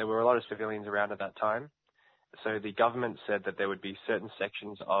 There were a lot of civilians around at that time. So the government said that there would be certain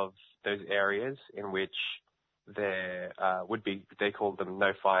sections of those areas in which there would be, they called them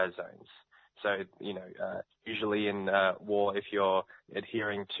no-fire zones. So, usually in war, if you're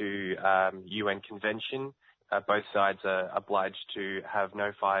adhering to UN convention, both sides are obliged to have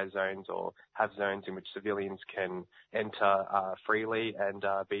no-fire zones or have zones in which civilians can enter freely and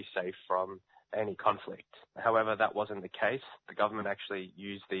be safe from any conflict. However, that wasn't the case. The government actually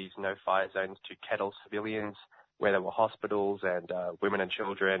used these no-fire zones to kettle civilians where there were hospitals and women and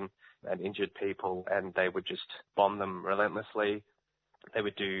children and injured people, and they would just bomb them relentlessly. They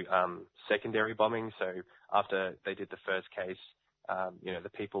would do secondary bombing. So after they did the first case, the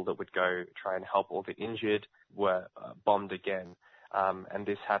people that would go try and help all the injured were bombed again. And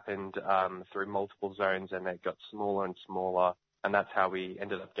this happened through multiple zones, and they got smaller and smaller. And that's how we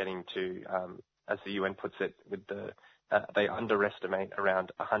ended up getting to, as the UN puts it, with they underestimate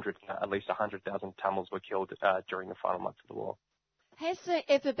around at least 100,000 Tamils were killed during the final months of the war. Has there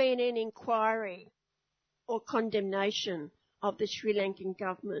ever been an inquiry or condemnation of the Sri Lankan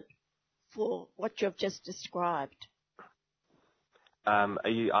government for what you've just described? Are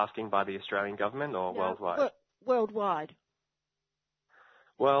you asking by the Australian government or worldwide? Worldwide.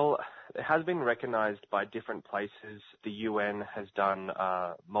 Well, it has been recognised by different places. The UN has done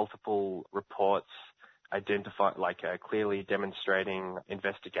multiple reports clearly demonstrating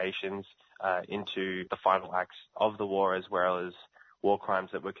investigations into the final acts of the war as well as war crimes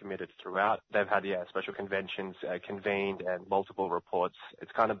that were committed throughout. They've had, special conventions convened and multiple reports.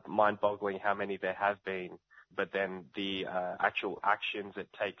 It's kind of mind-boggling how many there have been, but then the actual actions it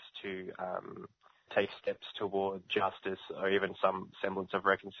takes to take steps toward justice or even some semblance of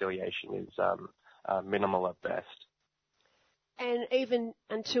reconciliation is minimal at best. And even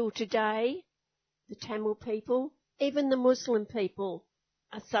until today, the Tamil people, even the Muslim people,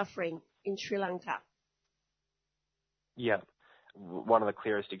 are suffering in Sri Lanka. Yeah. One of the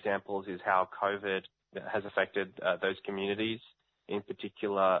clearest examples is how COVID has affected those communities. In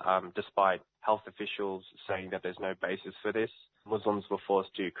particular, despite health officials saying that there's no basis for this, Muslims were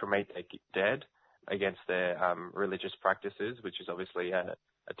forced to cremate their dead against their religious practices, which is obviously a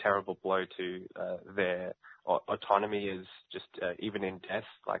terrible blow to their autonomy is just even in death.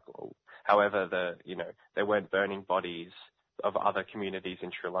 However, they weren't burning bodies of other communities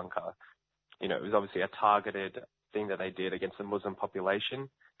in Sri Lanka. It was obviously a targeted thing that they did against the Muslim population,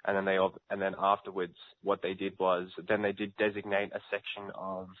 and then afterwards, what they did was then they did designate a section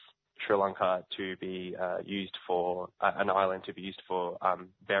of Sri Lanka to be used for an island to be used for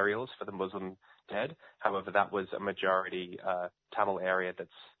burials for the Muslim dead. However, that was a majority Tamil area that's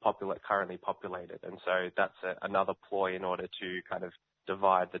currently populated, and so that's another ploy in order to kind of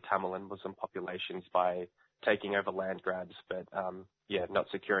divide the Tamil and Muslim populations by taking over land grabs, but not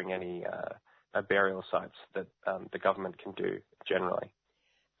securing any burial sites that the government can do generally.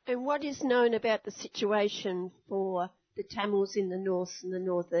 And what is known about the situation for the Tamils in the north and the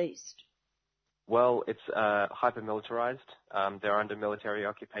northeast? Well, it's hyper-militarized. They're under military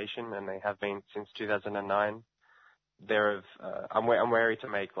occupation, and they have been since 2009. I'm wary to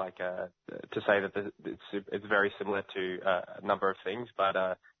make to say that it's very similar to a number of things,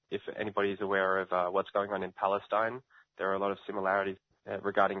 but if anybody is aware of what's going on in Palestine, there are a lot of similarities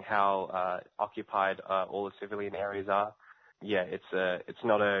regarding how occupied all the civilian areas are. Yeah, it's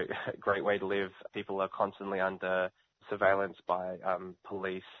not a great way to live. People are constantly under surveillance by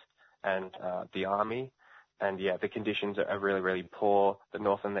police and the army, and the conditions are really, really poor. The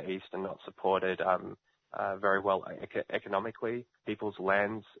north and the east are not supported very well economically. People's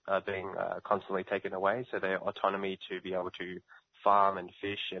lands are being constantly taken away, so their autonomy to be able to farm and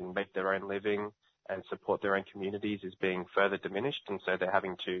fish and make their own living and support their own communities is being further diminished, and so they're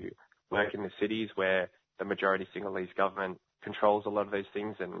having to work in the cities where the majority Sinhalese government controls a lot of these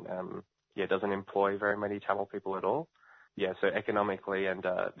things and doesn't employ very many Tamil people at all. So economically and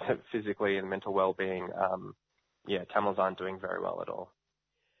physically and mental well-being, Tamils aren't doing very well at all.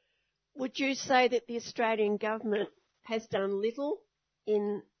 Would you say that the Australian government has done little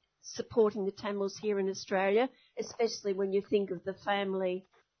in supporting the Tamils here in Australia, especially when you think of the family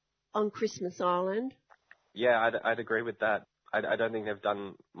on Christmas Island? Yeah, I'd agree with that. I don't think they've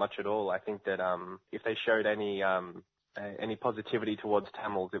done much at all. I think that if they showed any positivity towards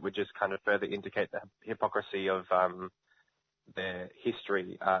Tamils, it would just kind of further indicate the hypocrisy of their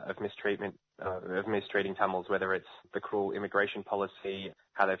history of mistreating Tamils, whether it's the cruel immigration policy,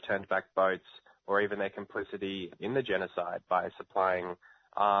 how they've turned back boats, or even their complicity in the genocide by supplying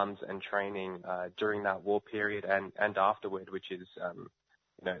arms and training during that war period and afterward, which is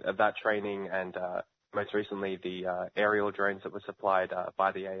that training and most recently the aerial drones that were supplied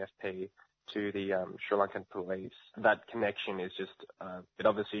by the AFP to the Sri Lankan police. That connection is just, it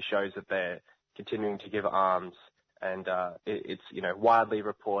obviously shows that they're continuing to give arms And it's widely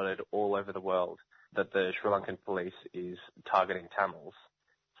reported all over the world that the Sri Lankan police is targeting Tamils.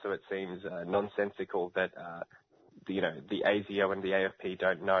 So it seems nonsensical that the ASIO and the AFP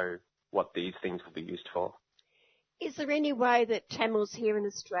don't know what these things will be used for. Is there any way that Tamils here in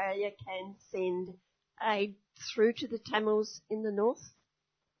Australia can send aid through to the Tamils in the north?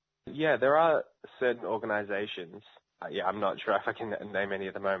 Yeah, there are certain organisations. I'm not sure if I can name any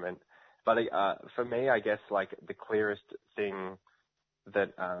at the moment. But for me, I guess the clearest thing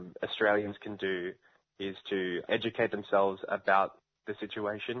that Australians can do is to educate themselves about the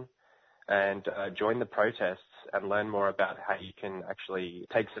situation and join the protests and learn more about how you can actually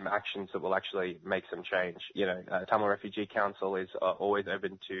take some actions that will actually make some change. Tamil Refugee Council is always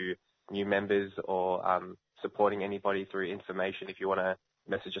open to new members or supporting anybody through information. If you want to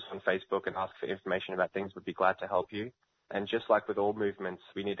message us on Facebook and ask for information about things, we'd be glad to help you. And just like with all movements,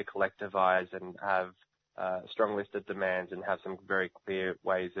 we need to collectivise and have a strong list of demands and have some very clear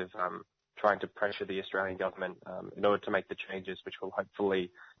ways of trying to pressure the Australian government in order to make the changes which will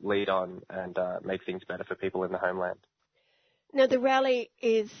hopefully lead on and make things better for people in the homeland. Now, the rally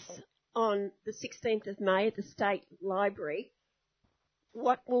is on the 16th of May at the State Library.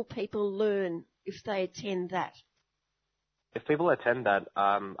 What will people learn if they attend that? If people attend that,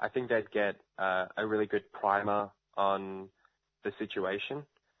 I think they'd get a really good primer on the situation,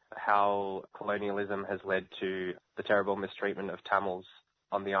 how colonialism has led to the terrible mistreatment of Tamils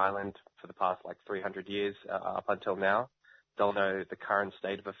on the island for the past 300 years up until now. They'll know the current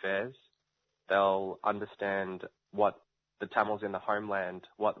state of affairs. They'll understand what the Tamils in the homeland,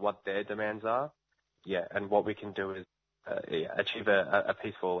 what their demands are. Yeah, and what we can do is achieve a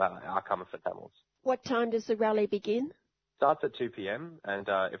peaceful outcome for Tamils. What time does the rally begin? Starts at 2 p.m. and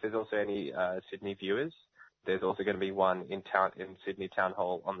if there's also any Sydney viewers, there's also going to be one in Sydney Town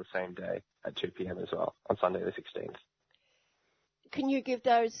Hall on the same day at 2 p.m. as well, on Sunday the 16th. Can you give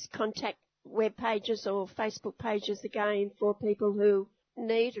those contact web pages or Facebook pages again for people who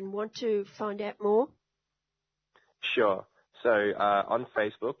need and want to find out more? Sure. So on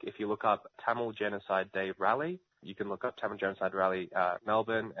Facebook, if you look up Tamil Genocide Day Rally, you can look up Tamil Genocide Rally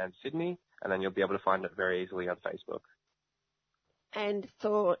Melbourne and Sydney, and then you'll be able to find it very easily on Facebook. And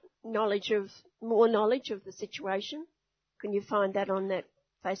for more knowledge of the situation, can you find that on that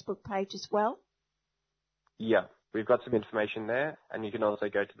Facebook page as well? Yeah, we've got some information there, and you can also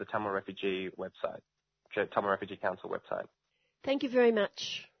go to the Tamil Refugee website, Tamil Refugee Council website. Thank you very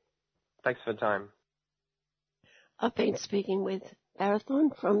much. Thanks for the time. I've been speaking with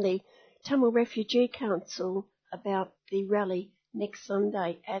Barathon from the Tamil Refugee Council about the rally next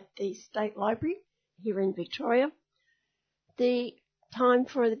Sunday at the State Library here in Victoria. The time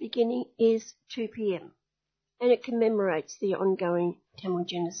for the beginning is 2 p.m. and it commemorates the ongoing Tamil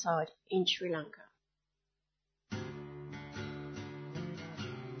genocide in Sri Lanka.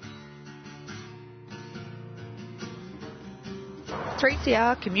 Three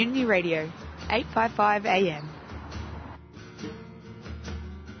CR Community Radio, 855 AM.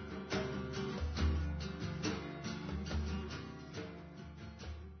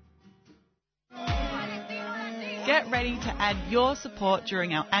 Get ready to add your support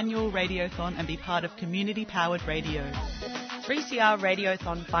during our annual Radiothon and be part of community-powered radio. 3CR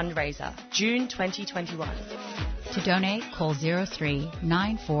Radiothon fundraiser, June 2021. To donate, call 03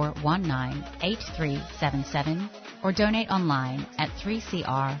 9419 8377 or donate online at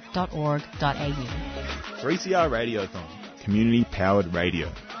 3cr.org.au. 3CR Radiothon, community-powered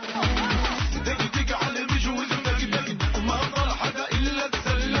radio.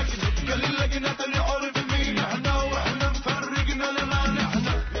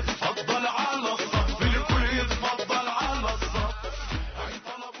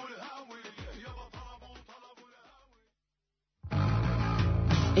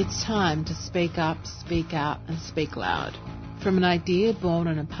 It's time to speak up, speak out and speak loud. From an idea born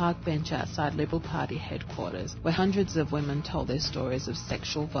on a park bench outside Liberal Party headquarters, where hundreds of women told their stories of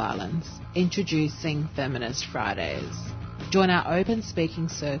sexual violence, introducing Feminist Fridays. Join our open speaking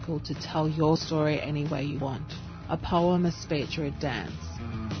circle to tell your story any way you want. A poem, a speech or a dance.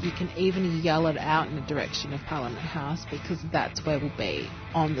 You can even yell it out in the direction of Parliament House because that's where we'll be,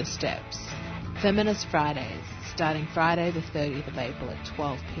 on the steps. Feminist Fridays, starting Friday the 30th of April at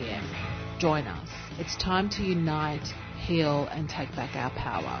 12 p.m. Join us. It's time to unite, heal and take back our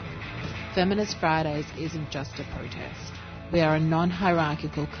power. Feminist Fridays isn't just a protest. We are a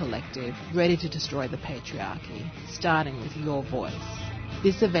non-hierarchical collective ready to destroy the patriarchy, starting with your voice.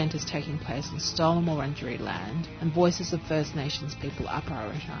 This event is taking place on stolen Wurundjeri land and voices of First Nations people are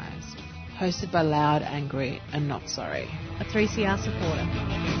prioritised. Hosted by Loud, Angry and Not Sorry. A 3CR supporter.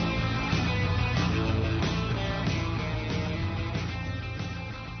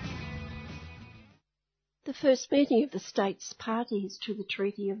 The first meeting of the states parties to the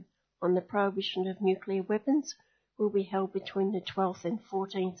Treaty on the Prohibition of Nuclear Weapons will be held between the 12th and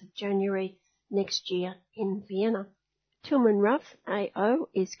 14th of January next year in Vienna. Tilman Ruff, AO,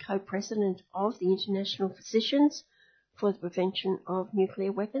 is co-president of the International Physicians for the Prevention of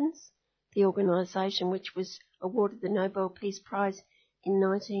Nuclear Weapons, the organisation which was awarded the Nobel Peace Prize in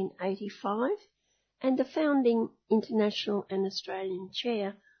 1985, and the founding international and Australian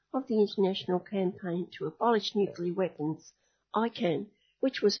chair of the International Campaign to Abolish Nuclear Weapons, ICAN,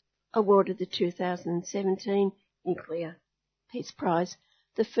 which was awarded the 2017 Nuclear Peace Prize,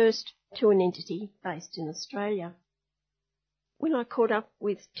 the first to an entity based in Australia. When I caught up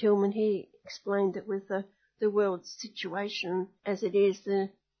with Tilman, he explained that with the world's situation as it is, the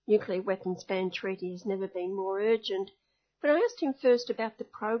nuclear weapons ban treaty has never been more urgent. But I asked him first about the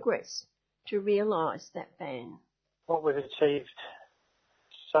progress to realise that ban. What we've achieved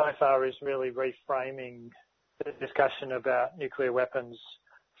so far is really reframing the discussion about nuclear weapons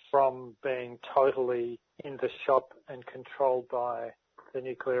from being totally in the shop and controlled by the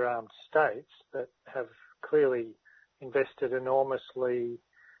nuclear armed states that have clearly invested enormously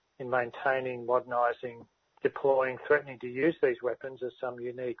in maintaining, modernising, deploying, threatening to use these weapons as some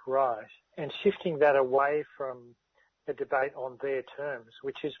unique right, and shifting that away from a debate on their terms,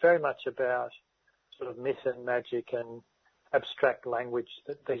 which is very much about sort of myth and magic and abstract language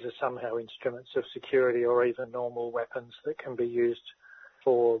that these are somehow instruments of security or even normal weapons that can be used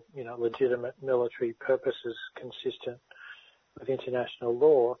for, legitimate military purposes consistent with international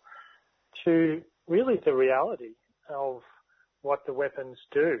law, to really the reality of what the weapons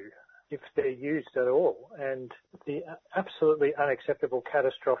do if they're used at all, and the absolutely unacceptable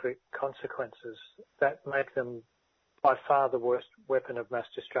catastrophic consequences that make them by far the worst weapon of mass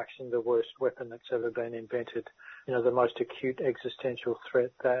destruction, the worst weapon that's ever been invented, the most acute existential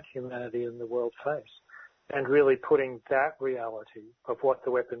threat that humanity and the world face. And really putting that reality of what the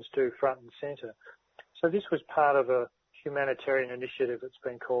weapons do front and centre. So this was part of a humanitarian initiative that's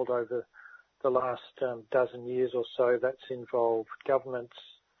been called over the last dozen years or so that's involved governments,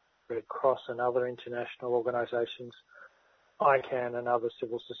 Red Cross and other international organisations, ICAN and other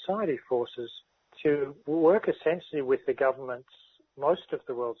civil society forces to work essentially with the governments, most of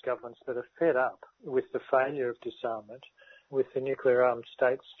the world's governments that are fed up with the failure of disarmament, with the nuclear armed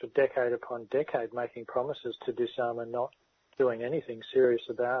states for decade upon decade making promises to disarm and not doing anything serious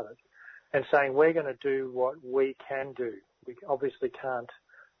about it, and saying we're going to do what we can do. We obviously can't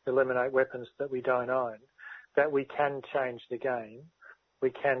eliminate weapons that we don't own, that we can change the game, we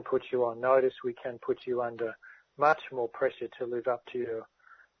can put you on notice, we can put you under much more pressure to live up to your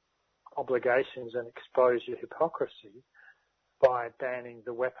obligations and expose your hypocrisy by banning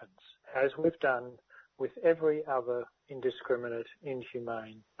the weapons, as we've done with every other indiscriminate,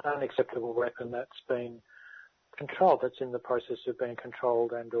 inhumane, unacceptable weapon that's been controlled, that's in the process of being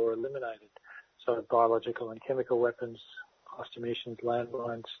controlled and or eliminated. So biological and chemical weapons, cluster munitions,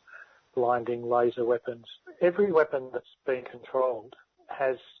 landmines, blinding laser weapons. Every weapon that's been controlled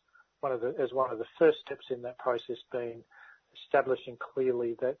has one of the first steps in that process been establishing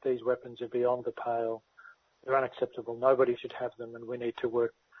clearly that these weapons are beyond the pale, they're unacceptable, nobody should have them, and we need to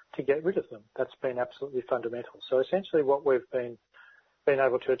work to get rid of them. That's been absolutely fundamental. So essentially what we've been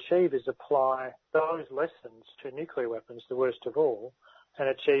able to achieve is apply those lessons to nuclear weapons, the worst of all, and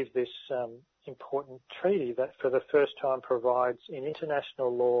achieve this important treaty that for the first time provides in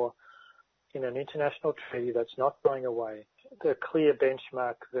international law, in an international treaty that's not going away, the clear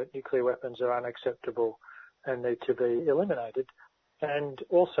benchmark that nuclear weapons are unacceptable and need to be eliminated, and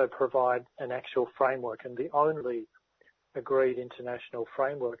also provide an actual framework, and the only agreed international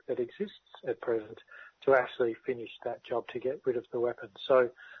framework that exists at present to actually finish that job to get rid of the weapons. So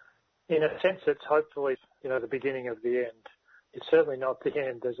in a sense, it's hopefully, the beginning of the end. It's certainly not the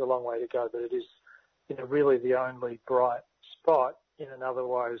end. There's a long way to go, but it is, really the only bright spot in an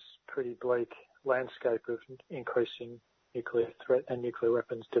otherwise pretty bleak landscape of increasing nuclear threat and nuclear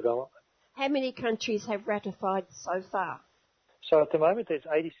weapons development. How many countries have ratified so far? So at the moment there's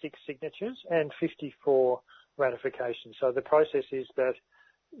 86 signatures and 54 ratifications. So the process is that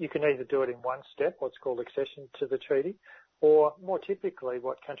you can either do it in one step, what's called accession to the treaty, or more typically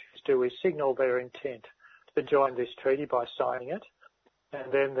what countries do is signal their intent to join this treaty by signing it,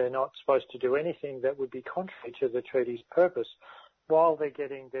 and then they're not supposed to do anything that would be contrary to the treaty's purpose while they're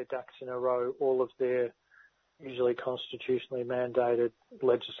getting their ducks in a row, all of their usually constitutionally mandated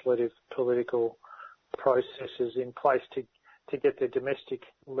legislative, political processes in place to get their domestic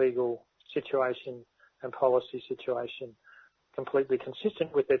legal situation and policy situation completely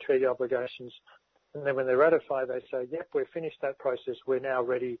consistent with their treaty obligations And then when they ratify, they say, yep, we've finished that process. We're now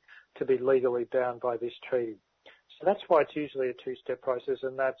ready to be legally bound by this treaty. So that's why it's usually a two-step process,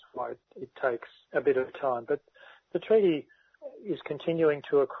 and that's why it takes a bit of time. But the treaty is continuing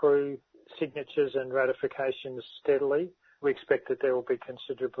to accrue signatures and ratifications steadily. We expect that there will be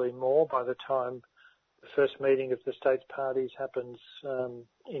considerably more by the time the first meeting of the states parties happens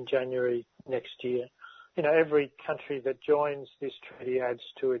in January next year. You know, every country that joins this treaty adds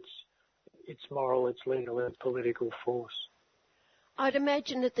to its moral, its legal and political force. I'd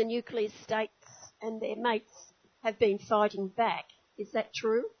imagine that the nuclear states and their mates have been fighting back. Is that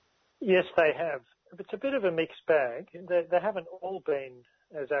true? Yes, they have. It's a bit of a mixed bag. They haven't all been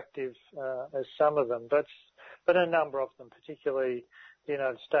as active as some of them, but a number of them, particularly the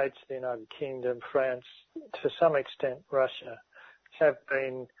United States, the United Kingdom, France, to some extent Russia, have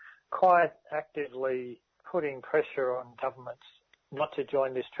been quite actively putting pressure on governments not to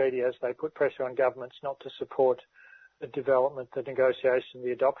join this treaty, as they put pressure on governments not to support the development, the negotiation,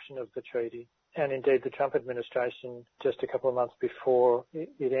 the adoption of the treaty. And indeed, the Trump administration, just a couple of months before it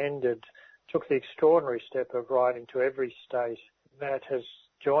ended, took the extraordinary step of writing to every state that has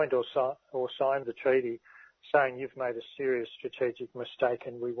joined or signed the treaty, saying you've made a serious strategic mistake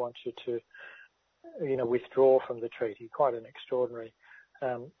and we want you to, withdraw from the treaty. Quite an extraordinary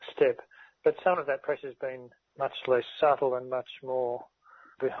step. But some of that pressure has been much less subtle and much more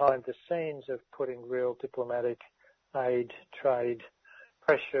behind the scenes of putting real diplomatic aid, trade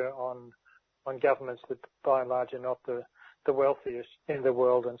pressure on governments that by and large are not the wealthiest in the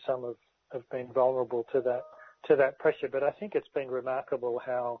world, and some have been vulnerable to that pressure. But I think it's been remarkable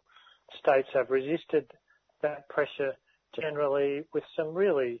how states have resisted that pressure generally, with some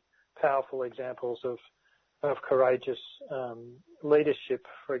really powerful examples of courageous leadership.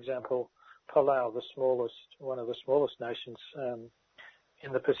 For example, Palau, one of the smallest nations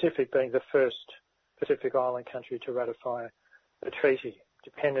in the Pacific, being the first Pacific Island country to ratify the treaty,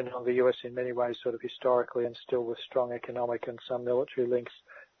 dependent on the US in many ways, sort of historically, and still with strong economic and some military links.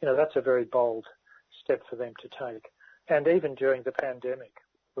 That's a very bold step for them to take. And even during the pandemic,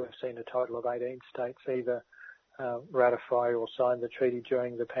 we've seen a total of 18 states either ratify or sign the treaty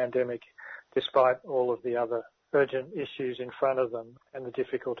during the pandemic, despite all of the other urgent issues in front of them and the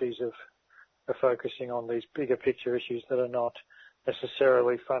difficulties of focusing on these bigger picture issues that are not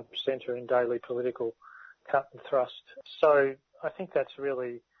necessarily front and centre in daily political cut and thrust. So I think that's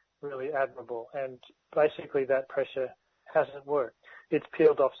really, really admirable. And basically that pressure hasn't worked. It's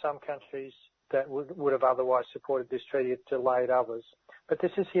peeled off some countries that would have otherwise supported this treaty. It's delayed others. But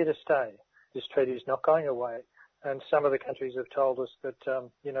this is here to stay. This treaty is not going away. And some of the countries have told us that,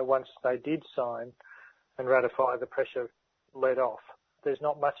 once they did sign and ratify, the pressure let off. There's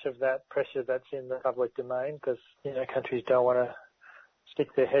not much of that pressure that's in the public domain because, countries don't want to stick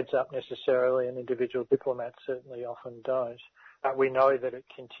their heads up necessarily, and individual diplomats certainly often don't. But we know that it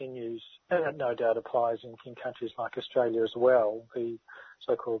continues, and it no doubt applies in countries like Australia as well, the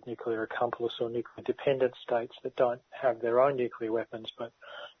so-called nuclear accomplice or nuclear dependent states that don't have their own nuclear weapons, but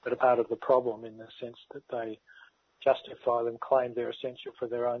are part of the problem in the sense that they justify them, claim they're essential for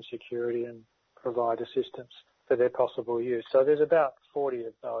their own security and provide assistance for their possible use. So there's about 40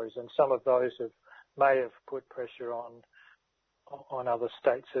 of those, and some of those may have put pressure on other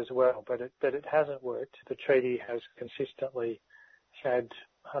states as well, but it hasn't worked. The treaty has consistently had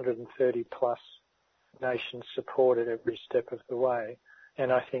 130 plus nations support at every step of the way,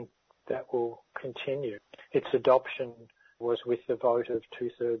 and I think that will continue. Its adoption was with the vote of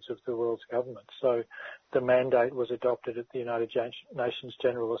 2/3 of the world's government. So the mandate was adopted at the United Nations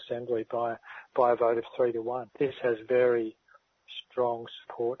General Assembly by a vote of 3-1. This has very strong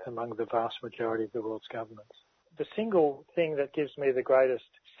support among the vast majority of the world's governments. The single thing that gives me the greatest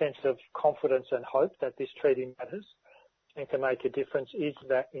sense of confidence and hope that this treaty matters and can make a difference is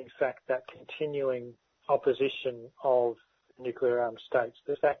that, in fact, that continuing opposition of nuclear armed states,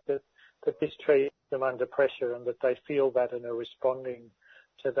 the fact that this treaty puts them under pressure and that they feel that and are responding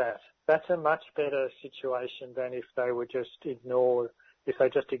to that. That's a much better situation than if they just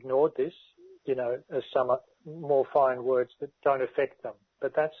ignored this, as some more fine words that don't affect them.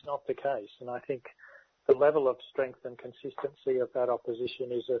 But that's not the case, and I think the level of strength and consistency of that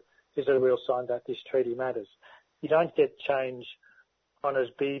opposition is a real sign that this treaty matters. You don't get change on as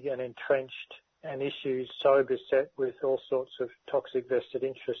big and entrenched and issues so beset with all sorts of toxic vested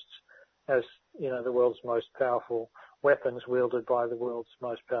interests as, the world's most powerful weapons wielded by the world's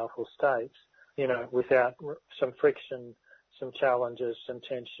most powerful states, without some friction, some challenges, some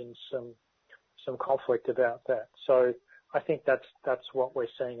tensions, some conflict about that. So I think that's what we're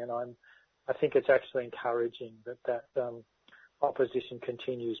seeing, and I think it's actually encouraging that opposition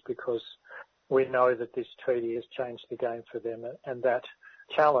continues because we know that this treaty has changed the game for them, and that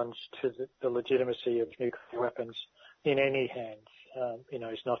challenge to the legitimacy of nuclear weapons in any hands,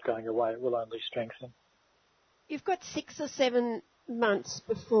 is not going away. It will only strengthen. You've got 6 or 7 months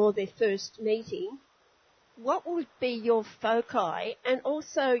before their first meeting. What would be your foci? And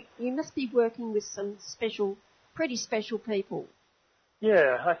also, you must be working with some pretty special people.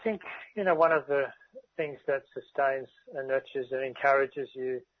 Yeah, I think, one of the things that sustains and nurtures and encourages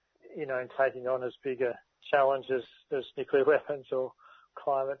you, in taking on as bigger challenges as nuclear weapons or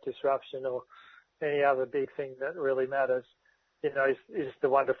climate disruption or any other big thing that really matters, is the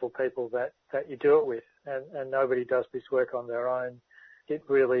wonderful people that you do it with. And nobody does this work on their own. It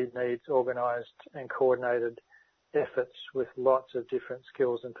really needs organised and coordinated efforts with lots of different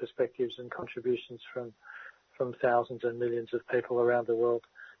skills and perspectives and contributions from thousands and millions of people around the world.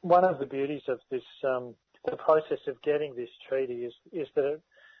 One of the beauties of this, the process of getting this treaty is that it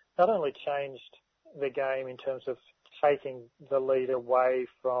not only changed the game in terms of taking the lead away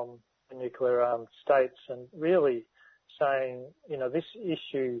from the nuclear-armed states and really saying, this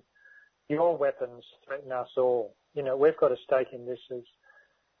issue, your weapons threaten us all. We've got a stake in this as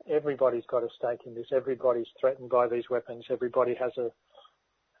everybody's got a stake in this. Everybody's threatened by these weapons. Everybody has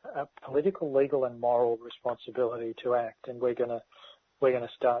a political, legal and moral responsibility to act, and we're going to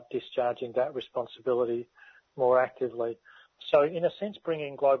start discharging that responsibility more actively. So in a sense,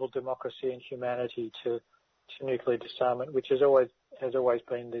 bringing global democracy and humanity to nuclear disarmament, which has always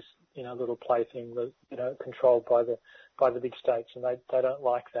been this, little plaything, controlled by the big states, and they don't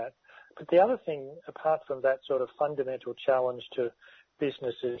like that. But the other thing, apart from that sort of fundamental challenge to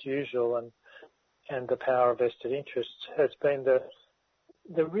business as usual and the power of vested interests, has been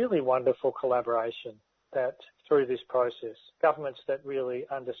the really wonderful collaboration that through this process, governments that really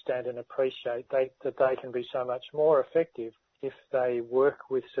understand and appreciate that they can be so much more effective if they work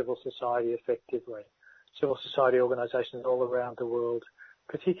with civil society effectively. Civil society organisations all around the world,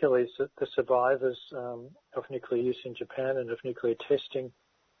 particularly the survivors of nuclear use in Japan and of nuclear testing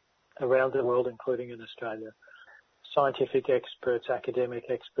around the world, including in Australia. Scientific experts, academic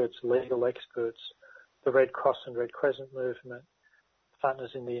experts, legal experts, the Red Cross and Red Crescent movement,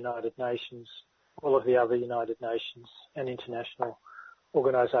 partners in the United Nations, all of the other United Nations and international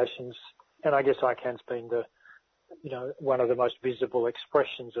organisations. And I guess ICANN's been one of the most visible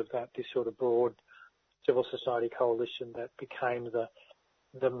expressions of that, this sort of broad civil society coalition that became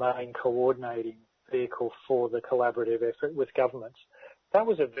the main coordinating vehicle for the collaborative effort with governments. That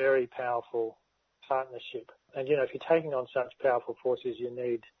was a very powerful partnership. And, if you're taking on such powerful forces, you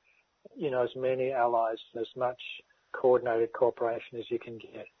need, as many allies and as much coordinated cooperation as you can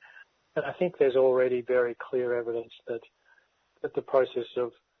get. And I think there's already very clear evidence that the process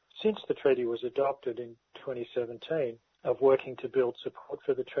of, since the treaty was adopted in 2017, of working to build support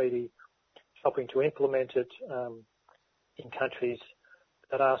for the treaty, helping to implement it in countries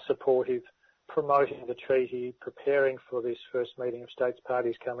that are supportive, promoting the treaty, preparing for this first meeting of states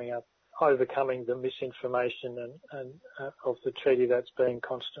parties coming up, overcoming the misinformation and of the treaty that's being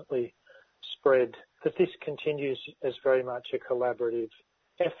constantly spread, that this continues as very much a collaborative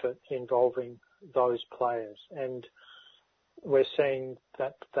effort involving those players. And we're seeing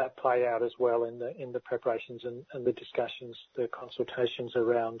that play out as well in the preparations and the discussions, the consultations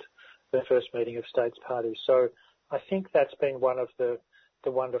around the first meeting of states parties. So I think that's been one of the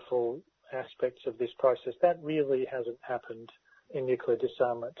wonderful aspects of this process. That really hasn't happened in nuclear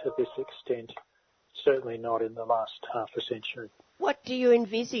disarmament to this extent, certainly not in the last half a century. What do you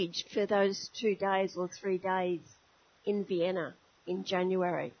envisage for those 2 days or 3 days in Vienna in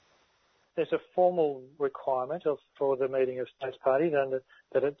January? There's a formal requirement for the meeting of states parties, and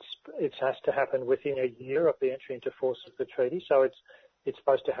that it has to happen within a year of the entry into force of the treaty. So it's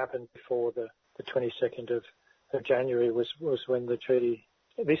supposed to happen before the 22nd of January was when the treaty,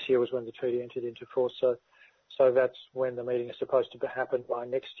 this year was when the treaty entered into force. So that's when the meeting is supposed to happen by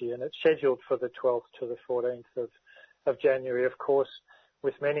next year, and it's scheduled for the 12th to the 14th of January. Of course,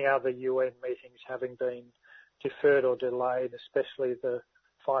 with many other UN meetings having been deferred or delayed, especially the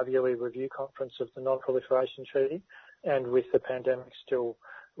 5-yearly review conference of the Non-Proliferation Treaty, and with the pandemic still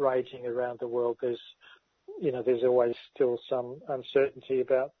raging around the world, there's always still some uncertainty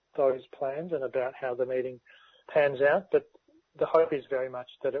about those plans and about how the meeting pans out. But the hope is very much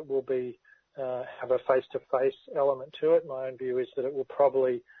that it will be have a face-to-face element to it. My own view is that it will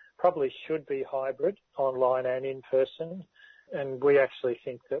probably should be hybrid, online and in person. And we actually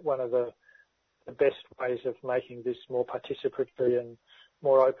think that one of the best ways of making this more participatory and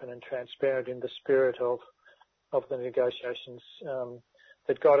more open and transparent in the spirit of the negotiations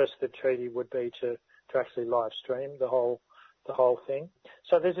that got us the treaty would be to actually live stream the whole the whole thing.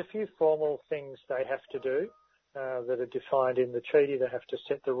 So there's a few formal things they have to do that are defined in the treaty. They have to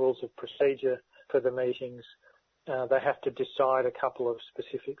set the rules of procedure for the meetings. They have to decide a couple of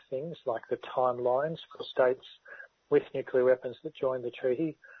specific things, like the timelines for states with nuclear weapons that join the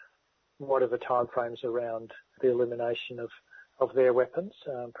treaty. What are the timeframes around the elimination of their weapons,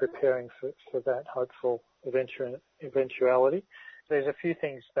 preparing for that hopeful eventuality. There's a few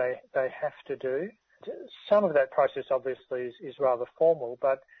things they have to do. Some of that process obviously is rather formal,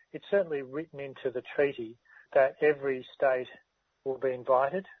 but it's certainly written into the treaty that every state will be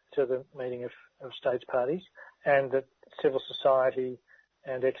invited to the meeting of states parties, and that civil society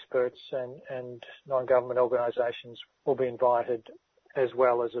and experts and non-government organisations will be invited as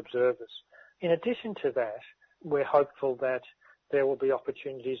well as observers. In addition to that, we're hopeful that there will be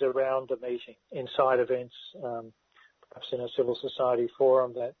opportunities around the meeting, inside events, perhaps in a civil society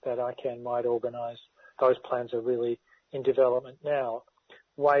forum that ICANN might organise. Those plans are really in development now.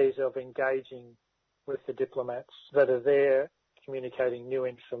 Ways of engaging with the diplomats that are there, communicating new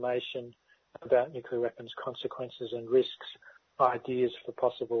information about nuclear weapons consequences and risks, ideas for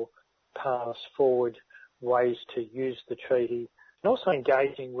possible paths forward, ways to use the treaty, and also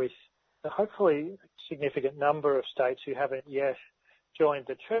engaging with the hopefully significant number of states who haven't yet joined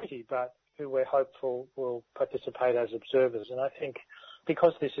the treaty, but who we're hopeful will participate as observers. And I think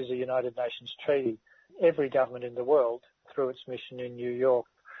because this is a United Nations treaty, every government in the world, through its mission in New York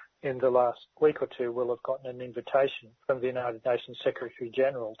in the last week or two, will have gotten an invitation from the United Nations Secretary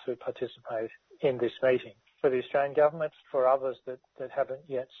General to participate in this meeting. For the Australian government, for others that haven't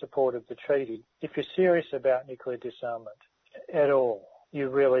yet supported the treaty, if you're serious about nuclear disarmament at all, you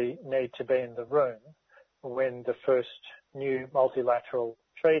really need to be in the room when the first new multilateral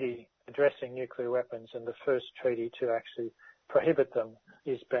treaty addressing nuclear weapons and the first treaty to actually prohibit them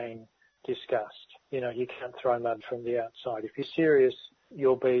is being discussed. You can't throw mud from the outside. If you're serious,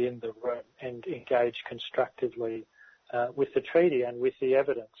 you'll be in the room and engage constructively with the treaty and with the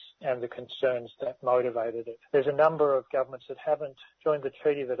evidence and the concerns that motivated it. There's a number of governments that haven't joined the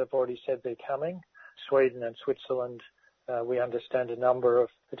treaty that have already said they're coming. Sweden and Switzerland. We understand a number of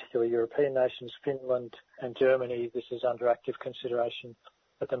particularly European nations, Finland and Germany. This is under active consideration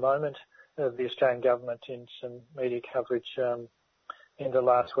at the moment. The Australian government, in some media coverage in the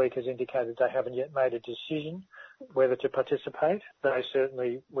last week, has indicated they haven't yet made a decision whether to participate. They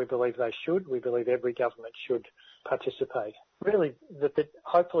certainly, we believe they should. We believe every government should participate. Really,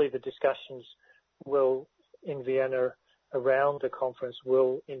 hopefully the discussions will, in Vienna, around the conference,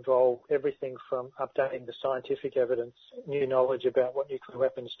 will involve everything from updating the scientific evidence, new knowledge about what nuclear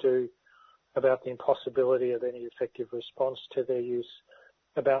weapons do, about the impossibility of any effective response to their use,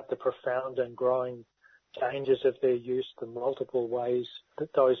 about the profound and growing dangers of their use, the multiple ways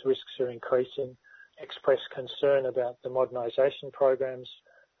that those risks are increasing, express concern about the modernisation programs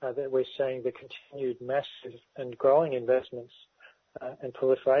that we're seeing, the continued massive and growing investments and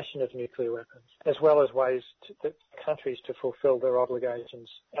proliferation of nuclear weapons, as well as ways that countries to fulfil their obligations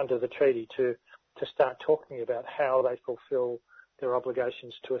under the treaty to start talking about how they fulfil their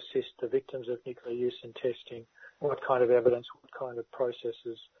obligations to assist the victims of nuclear use and testing, what kind of evidence, what kind of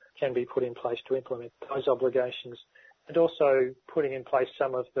processes can be put in place to implement those obligations, and also putting in place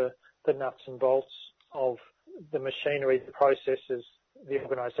some of the nuts and bolts of the machinery, the processes, the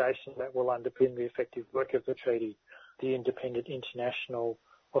organisation that will underpin the effective work of the treaty, the independent international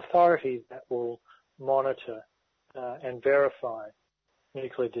authority that will monitor and verify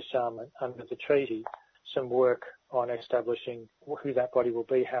nuclear disarmament under the treaty. Some work on establishing who that body will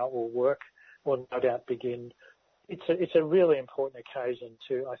be, how it will work, will no doubt begin. It's a really important occasion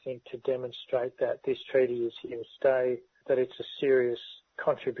I think, to demonstrate that this treaty is here to stay, that it's a serious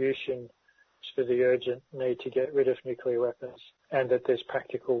contribution to the urgent need to get rid of nuclear weapons, and that there's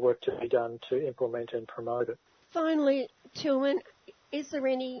practical work to be done to implement and promote it. Finally, Tillman, is there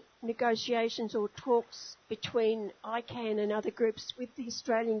any negotiations or talks between ICANN and other groups with the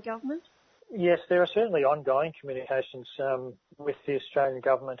Australian government? Yes, there are certainly ongoing communications with the Australian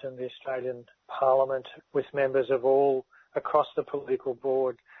government and the Australian Parliament, with members of all across the political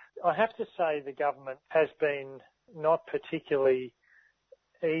board. I have to say the government has been not particularly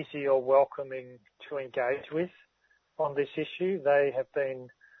easy or welcoming to engage with on this issue. They have been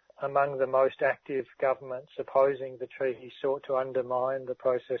among the most active governments opposing the treaty, sought to undermine the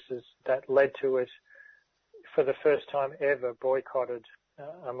processes that led to it, for the first time ever boycotted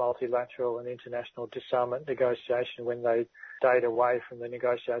a multilateral and international disarmament negotiation when they stayed away from the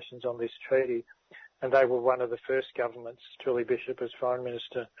negotiations on this treaty. And they were one of the first governments, Julie Bishop as Foreign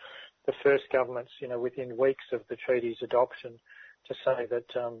Minister, the first governments, within weeks of the treaty's adoption, to say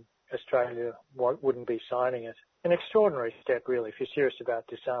that Australia wouldn't be signing it. an extraordinary step, really. If you're serious about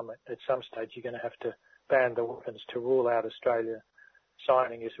disarmament, at some stage you're going to have to ban the weapons. To rule out Australia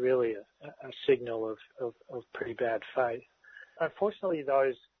signing is really a signal of pretty bad faith. Unfortunately,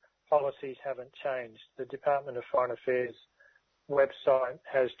 those policies haven't changed. The Department of Foreign Affairs website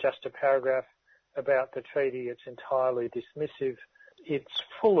has just a paragraph about the treaty. It's entirely dismissive. It's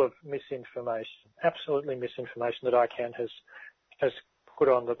full of misinformation, absolutely misinformation that ICANN has put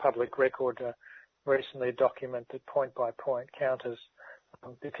on the public record recently, a document that point by point counters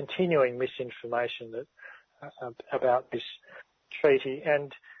the continuing misinformation that about this treaty.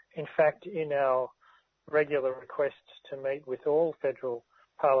 And in fact, in our regular requests to meet with all federal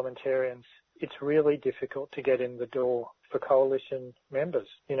parliamentarians, it's really difficult to get in the door for coalition members.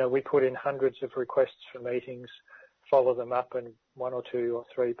 You know, we put in hundreds of requests for meetings, follow them up, and 1 or 2 or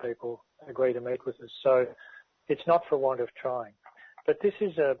 3 people agree to meet with us. So it's not for want of trying. But this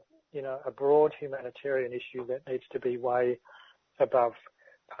is a broad humanitarian issue that needs to be way above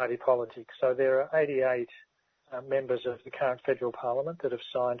party politics. So there are 88 members of the current federal parliament that have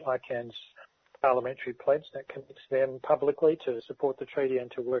signed ICANN's parliamentary pledge that commits them publicly to support the treaty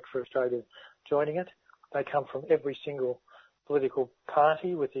and to work for Australia joining it. They come from every single political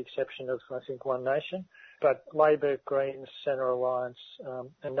party with the exception of, I think, One Nation. But Labor, Greens, Centre Alliance,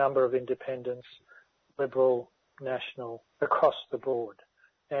 a number of independents, Liberal, National, across the board.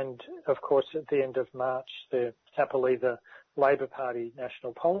 And, of course, at the end of March, happily the Labor Party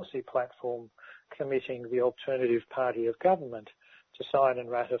National Policy Platform committing the Alternative Party of Government to sign and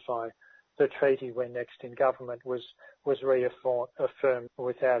ratify the treaty when next in government was reaffirmed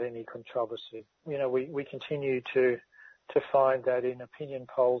without any controversy. You know, we continue to find that in opinion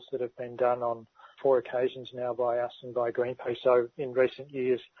polls that have been done on 4 occasions now by us and by Greenpeace, so in recent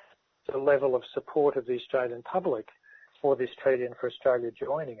years, the level of support of the Australian public for this treaty and for Australia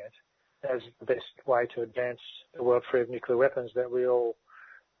joining it as the best way to advance the world free of nuclear weapons that we all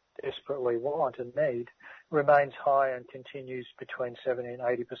desperately want and need remains high and continues. Between 70 and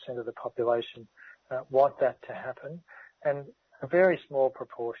 80% of the population want that to happen, and a very small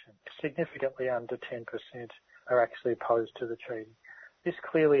proportion, significantly under 10%, are actually opposed to the treaty. This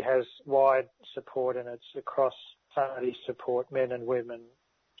clearly has wide support, and it's across party support, men and women,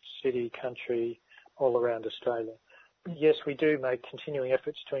 city, country, all around Australia. Yes, we do make continuing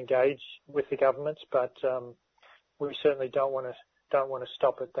efforts to engage with the governments, but we certainly don't want to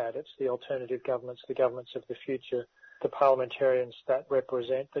stop at that. It's the alternative governments, the governments of the future, the parliamentarians that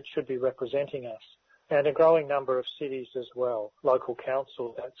should be representing us, and a growing number of cities as well, local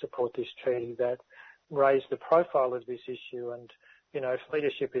councils that support this treaty, that raise the profile of this issue. And, you know, if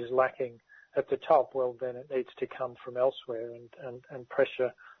leadership is lacking at the top, well, then it needs to come from elsewhere and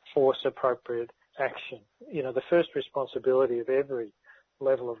pressure force appropriate action. You know, the first responsibility of every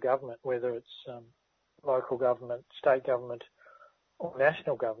level of government, whether it's local government, state government, or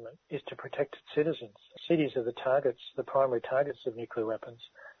national government, is to protect its citizens. Cities are the primary targets of nuclear weapons.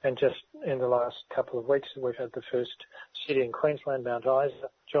 And just in the last couple of weeks, we've had the first city in Queensland, Mount Isa,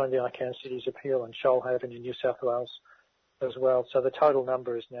 join the ICANN Cities Appeal, and Shoalhaven in New South Wales as well. So the total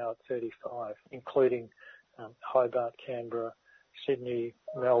number is now at 35, including Hobart, Canberra, Sydney,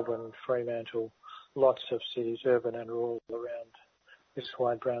 Melbourne, Fremantle, lots of cities, urban and rural, around this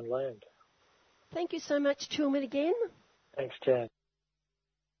wide brown land. Thank you so much, Tilman, again. Thanks, Jan.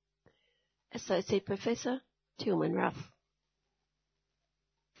 Associate Professor Tilman Ruff.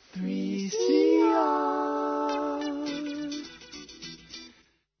 3CR.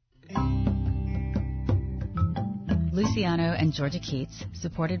 Luciano and Georgia Keats,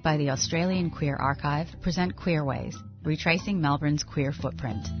 supported by the Australian Queer Archive, present Queerways, retracing Melbourne's queer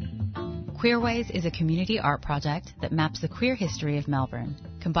footprint. Queerways is a community art project that maps the queer history of Melbourne,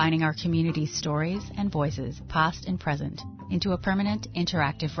 combining our community's stories and voices, past and present, into a permanent,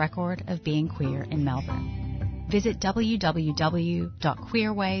 interactive record of being queer in Melbourne. Visit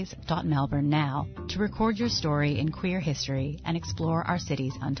www.queerways.melbourne now to record your story in queer history and explore our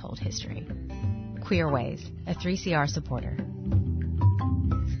city's untold history. Queerways, a 3CR supporter.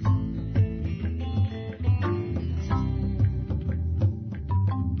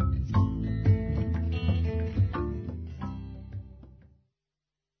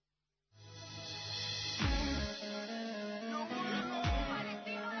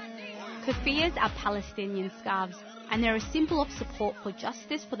 Keffiyehs are Palestinian scarves, and they're a symbol of support for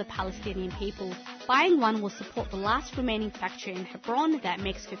justice for the Palestinian people. Buying one will support the last remaining factory in Hebron that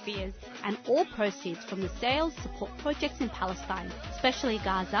makes keffiyehs, and all proceeds from the sales support projects in Palestine, especially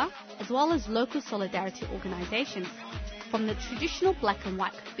Gaza, as well as local solidarity organizations. From the traditional black and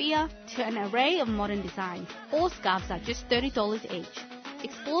white keffiyeh to an array of modern designs, all scarves are just $30 each.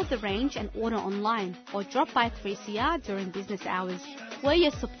 Explore the range and order online or drop by 3CR during business hours. We're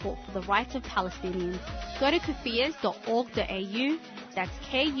your support for the rights of Palestinians. Go to kufiyas.org.au, that's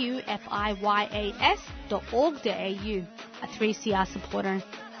KUFIYAS.org.au, a 3CR supporter.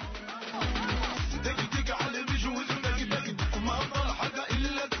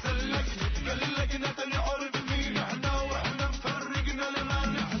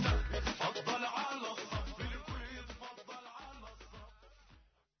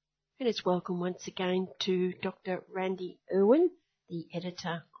 And it's welcome once again to Dr. Randy Irwin, the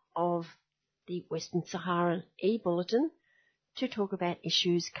editor of the Western Sahara e-Bulletin, to talk about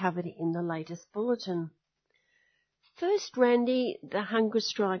issues covered in the latest bulletin. First, Randy, the hunger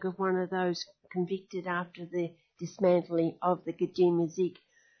strike of one of those convicted after the dismantling of the Gdeim Izik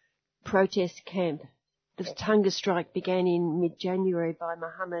protest camp. The hunger strike began in mid-January by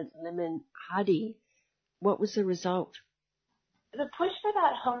Mohammed Lamin Hadi. What was the result? The push for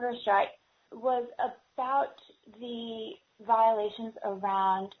that hunger strike was about the violations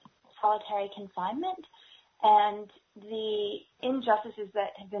around solitary confinement and the injustices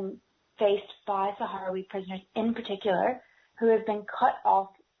that have been faced by Sahrawi prisoners in particular, who have been cut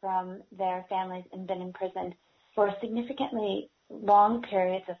off from their families and been imprisoned for significantly long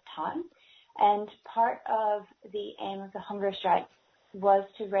periods of time. And part of the aim of the hunger strike was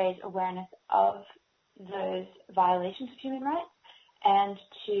to raise awareness of those violations of human rights and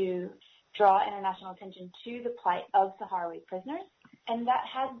to draw international attention to the plight of Sahrawi prisoners. And that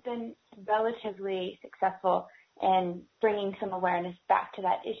has been relatively successful in bringing some awareness back to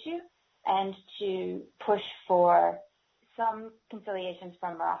that issue and to push for some conciliations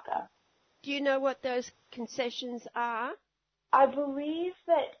from Morocco. Do you know what those concessions are? I believe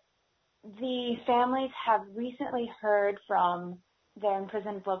that the families have recently heard from their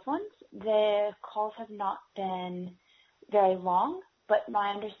imprisoned loved ones. The calls have not been very long, but my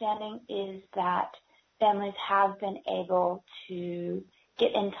understanding is that families have been able to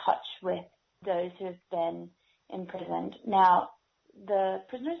get in touch with those who have been imprisoned. Now, the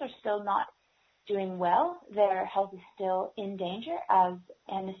prisoners are still not doing well. Their health is still in danger, as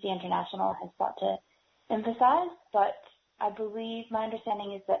Amnesty International has sought to emphasize, but I believe my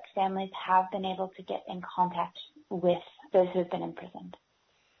understanding is that families have been able to get in contact with those who have been imprisoned.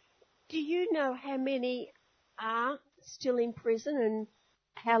 Do you know how many are still in prison and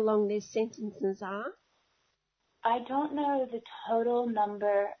how long their sentences are? I don't know the total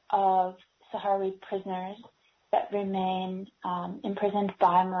number of Sahrawi prisoners that remain imprisoned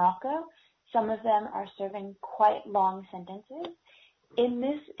by Morocco. Some of them are serving quite long sentences. In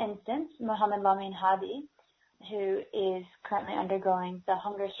this instance, Mohammed Lamin Hadi, who is currently undergoing the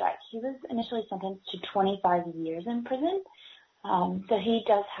hunger strike, he was initially sentenced to 25 years in prison. So he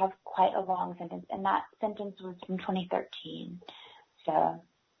does have quite a long sentence, and that sentence was from 2013. So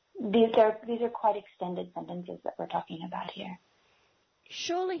these are quite extended sentences that we're talking about here.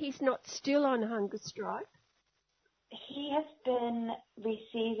 Surely he's not still on hunger strike? He has been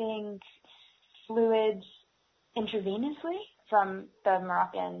receiving fluids intravenously from the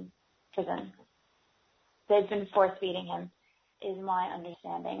Moroccan prison. They've been force-feeding him, is my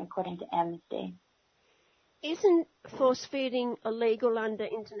understanding, according to Amnesty. Isn't force-feeding illegal under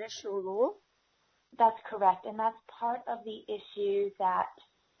international law? That's correct, and that's part of the issue that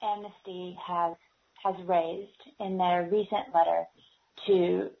Amnesty has raised in their recent letter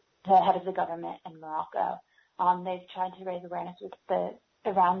to the head of the government in Morocco. They've tried to raise awareness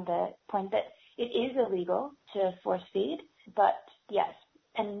around the point that it is illegal to force feed, but yes,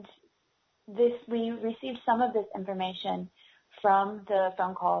 and we received some of this information from the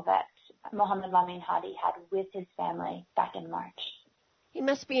phone call that Mohammed Lamin Hadi had with his family back in March. He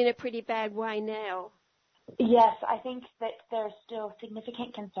must be in a pretty bad way now. Yes, I think that there are still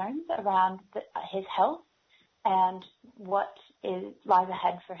significant concerns around his health and what lies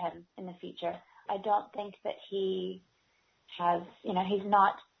ahead for him in the future. I don't think that he has, he's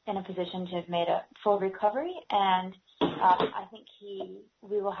not in a position to have made a full recovery, and I think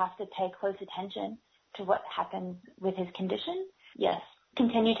we will have to pay close attention to what happens with his condition. Yes,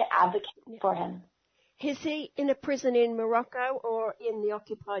 continue to advocate for him. Is he in a prison in Morocco or in the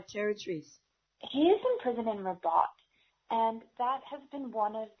occupied territories? He is in prison in Rabat, and that has been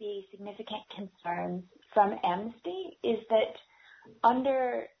one of the significant concerns from Amnesty, is that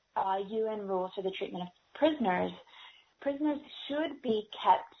under UN rules for the treatment of prisoners should be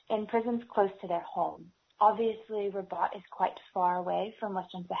kept in prisons close to their home. Obviously, Rabat is quite far away from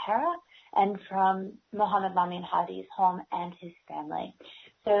Western Sahara and from Mohammed Lamin Hadi's home and his family.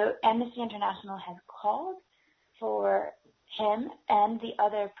 So Amnesty International has called for him and the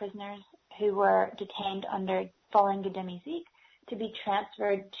other prisoners who were detained following Gdeim Izik to be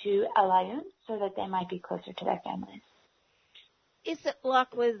transferred to El Aaiún so that they might be closer to their families. Is it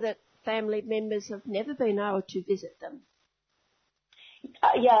likely that family members have never been able to visit them?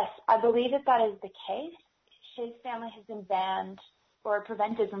 Yes, I believe that is the case. His family has been banned or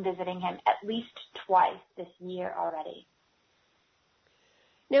prevented from visiting him at least twice this year already.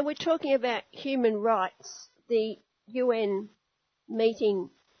 Now we're talking about human rights. The UN meeting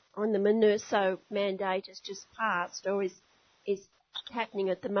on the MINURSO mandate has just passed or is happening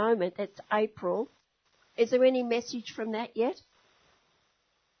at the moment. That's April. Is there any message from that yet?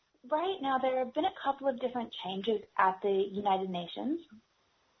 Right now, there have been a couple of different changes at the United Nations.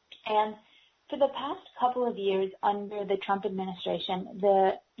 And for the past couple of years under the Trump administration,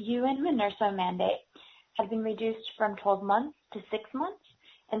 the UN MINURSO mandate has been reduced from 12 months to 6 months.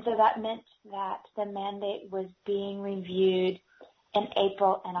 And so that meant that the mandate was being reviewed in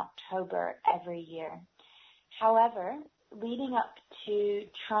April and October every year. However, leading up to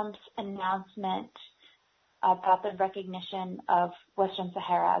Trump's announcement about the recognition of Western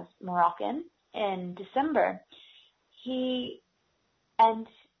Sahara as Moroccan in December, he and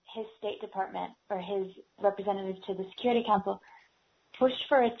his State Department or his representatives to the Security Council pushed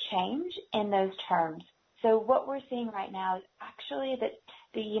for a change in those terms. So what we're seeing right now is actually that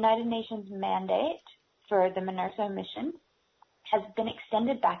the United Nations mandate for the MINURSO mission has been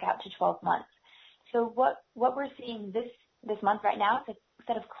extended back out to 12 months. So what we're seeing this month right now is a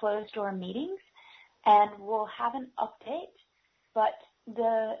set of closed-door meetings, and we'll have an update, but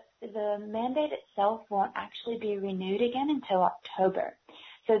the mandate itself won't actually be renewed again until October.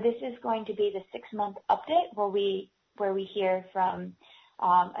 So this is going to be the 6-month update where we hear from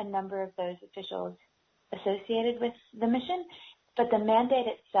a number of those officials associated with the mission, but the mandate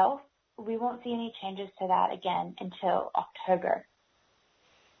itself, we won't see any changes to that again until October.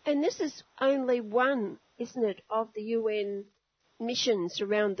 And this is only one, isn't it, of the UN missions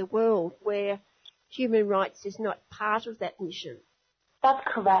around the world where human rights is not part of that mission. That's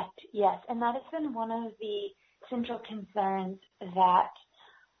correct, yes. And that has been one of the central concerns that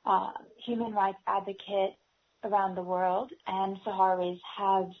human rights advocates around the world and Sahrawis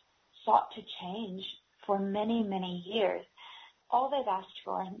have sought to change for many, many years. All they've asked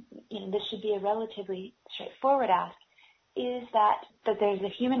for, and this should be a relatively straightforward ask, is that there's a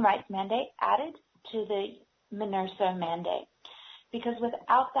human rights mandate added to the MINURSO mandate. Because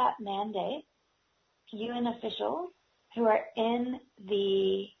without that mandate, UN officials who are in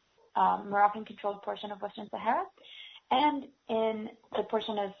the Moroccan-controlled portion of Western Sahara and in the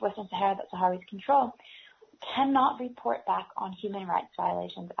portion of Western Sahara that Sahrawis control cannot report back on human rights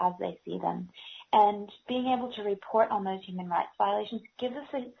violations as they see them. And being able to report on those human rights violations gives us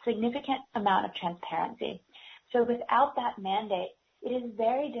a significant amount of transparency. So without that mandate, it is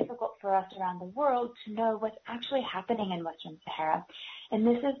very difficult for us around the world to know what's actually happening in Western Sahara. And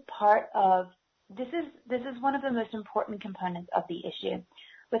this is one of the most important components of the issue.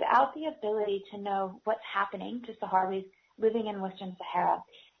 Without the ability to know what's happening to Sahrawis living in Western Sahara,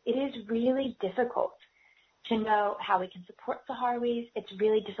 it is really difficult to know how we can support Sahrawis. It's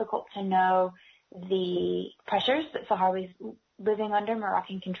really difficult to know the pressures that Sahrawis living under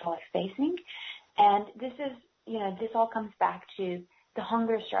Moroccan control are facing. And this all comes back to the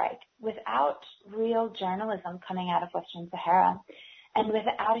hunger strike. Without real journalism coming out of Western Sahara and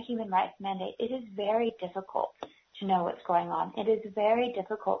without a human rights mandate, it is very difficult to know what's going on. It is very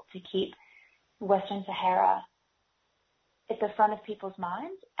difficult to keep Western Sahara at the front of people's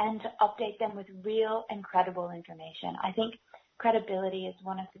minds and to update them with real and credible information. I think credibility is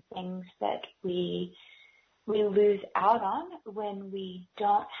one of the things that we lose out on when we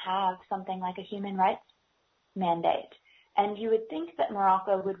don't have something like a human rights mandate. And you would think that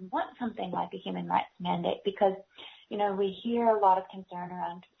Morocco would want something like a human rights mandate because, we hear a lot of concern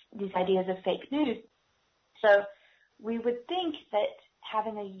around these ideas of fake news. So we would think that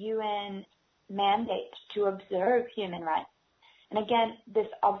having a UN mandate to observe human rights, and again, this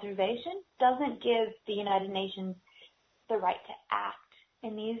observation doesn't give the United Nations the right to act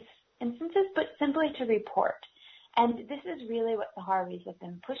in these instances, but simply to report. And this is really what Sahrawis have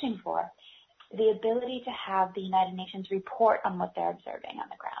been pushing for, the ability to have the United Nations report on what they're observing on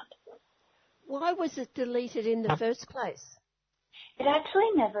the ground. Why was it deleted in the first place? It actually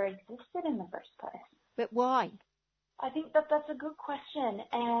never existed in the first place. But why? I think that's a good question,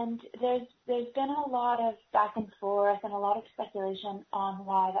 and there's been a lot of back and forth and a lot of speculation on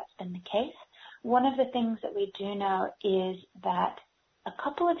why that's been the case. One of the things that we do know is that a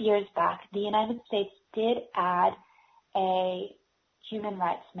couple of years back, the United States did add a human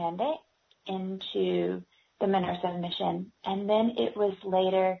rights mandate into the MINURSO mission, and then it was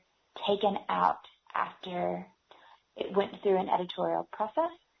later taken out after it went through an editorial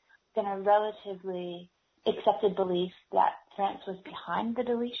process, then a relatively accepted belief that France was behind the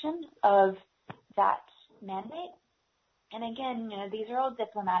deletion of that mandate. And again, these are all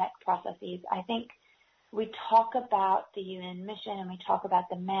diplomatic processes. I think we talk about the UN mission and we talk about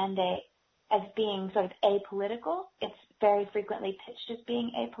the mandate as being sort of apolitical. It's very frequently pitched as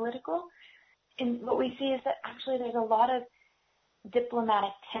being apolitical. And what we see is that actually there's a lot of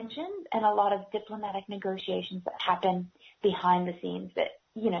diplomatic tensions and a lot of diplomatic negotiations that happen behind the scenes that,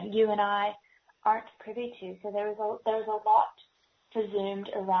 you and I aren't privy to. So there's a lot presumed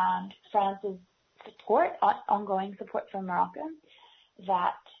around France's support, ongoing support for Morocco,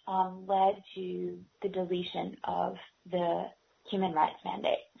 that led to the deletion of the human rights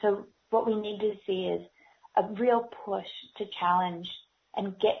mandate. So what we need to see is a real push to challenge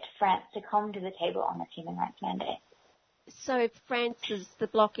and get France to come to the table on this human rights mandate. So France is the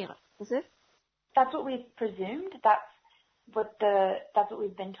blocker, is it? That's what we've presumed. That's what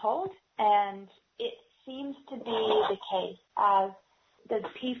we've been told, and it seems to be the case as the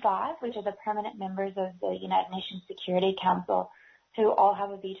P5, which are the permanent members of the United Nations Security Council, who all have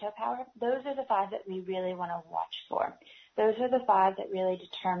a veto power. Those are the 5 that we really want to watch for. Those are the 5 that really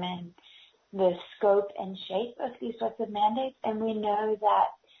determine the scope and shape of these sorts of mandates, and we know that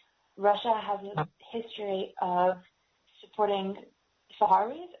Russia has a history of supporting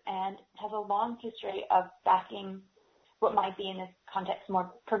Sahrawis and has a long history of backing what might be in this context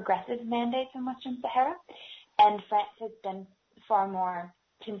more progressive mandates in Western Sahara. And France has been far more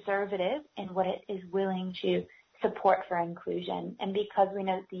conservative in what it is willing to support for inclusion. And because we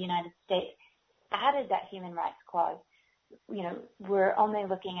know that the United States added that human rights clause, we're only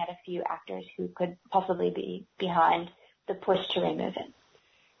looking at a few actors who could possibly be behind the push to remove it.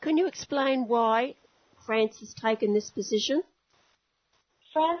 Can you explain why France has taken this position?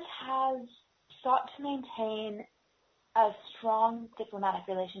 France has sought to maintain a strong diplomatic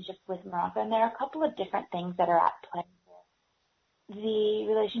relationship with Morocco, and there are a couple of different things that are at play here. The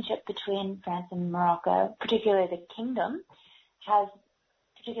relationship between France and Morocco, particularly the kingdom,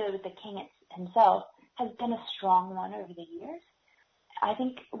 particularly with the king himself, has been a strong one over the years. I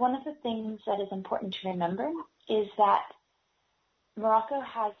think one of the things that is important to remember is that Morocco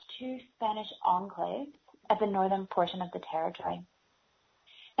has 2 Spanish enclaves at the northern portion of the territory.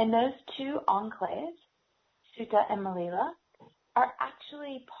 And those 2 enclaves, Ceuta and Melilla, are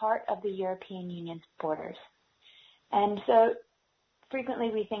actually part of the European Union's borders. And so frequently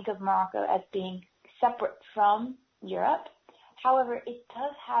we think of Morocco as being separate from Europe. However, it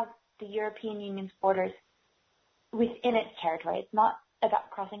does have the European Union's borders within its territory. It's not about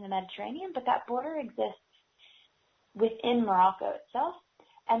crossing the Mediterranean, but that border exists within Morocco itself,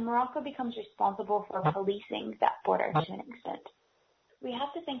 and Morocco becomes responsible for policing that border to an extent. We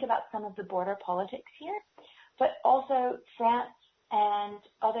have to think about some of the border politics here, but also France and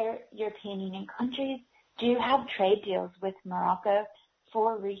other European Union countries do have trade deals with Morocco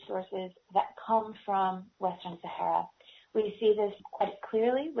for resources that come from Western Sahara. We see this quite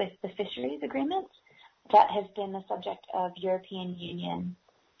clearly with the fisheries agreements that has been the subject of European Union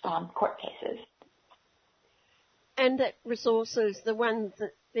court cases. And that resources, the ones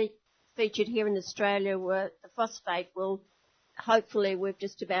that featured here in Australia were the phosphate. Well, hopefully we've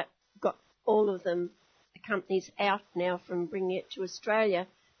just about got all of them, the companies out now from bringing it to Australia.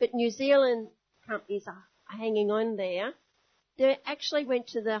 But New Zealand companies are hanging on there. They actually went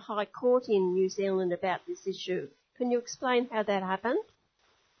to the High Court in New Zealand about this issue. Can you explain how that happened?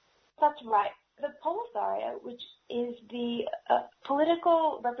 That's right. The Polisario, which is the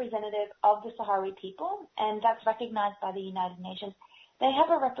political representative of the Sahrawi people, and that's recognized by the United Nations, they have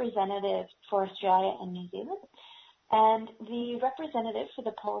a representative for Australia and New Zealand. And the representative for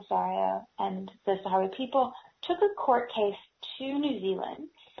the Polisario and the Sahrawi people took a court case to New Zealand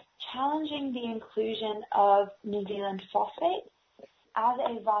challenging the inclusion of New Zealand phosphate as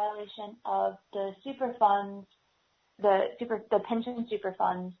a violation of the super funds, the pension super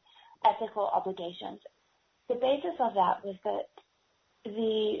funds ethical obligations. The basis of that was that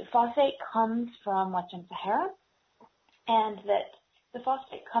the phosphate comes from Western Sahara, and that the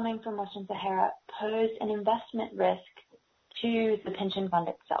phosphate coming from Western Sahara posed an investment risk to the pension fund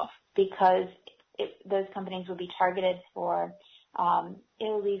itself, because those companies would be targeted for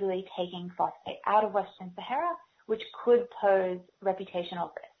illegally taking phosphate out of Western Sahara, which could pose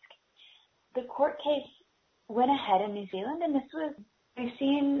reputational risk. The court case went ahead in New Zealand, and we've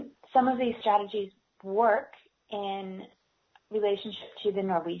seen some of these strategies work in relationship to the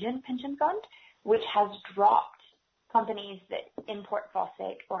Norwegian pension fund, which has dropped companies that import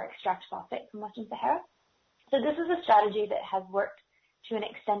phosphate or extract phosphate from Western Sahara. So this is a strategy that has worked to an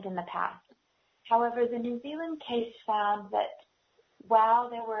extent in the past. However, the New Zealand case found that while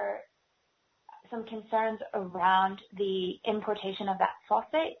there were some concerns around the importation of that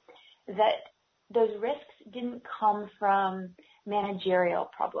phosphate, that those risks didn't come from managerial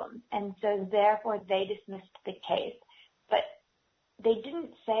problems. And so therefore they dismissed the case. But they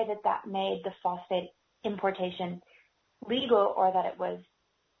didn't say that that made the phosphate importation legal or that it was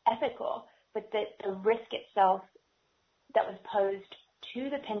ethical, but that the risk itself that was posed to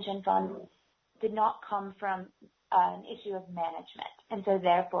the pension fund did not come from an issue of management. And so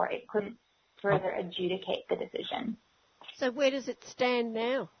therefore it couldn't further adjudicate the decision. So where does it stand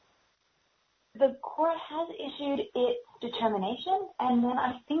now? The court has issued its determination, and then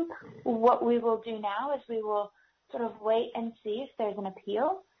I think what we will do now is we will sort of wait and see if there's an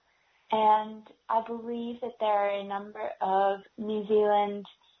appeal. And I believe that there are a number of New Zealand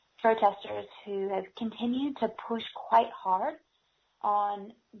protesters who have continued to push quite hard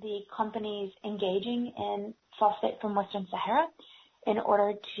on the companies engaging in phosphate from Western Sahara in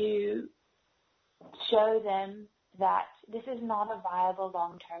order to show them that this is not a viable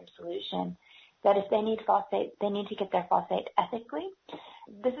long-term solution, that if they need phosphate, they need to get their phosphate ethically.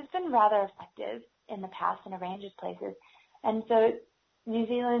 This has been rather effective in the past in a range of places. And so New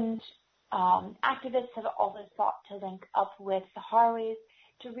Zealand activists have also sought to link up with Sahrawis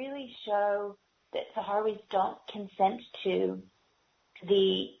to really show that Sahrawis don't consent to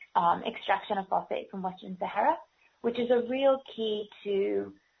the extraction of phosphate from Western Sahara, which is a real key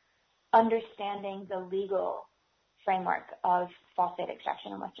to understanding the legal framework of phosphate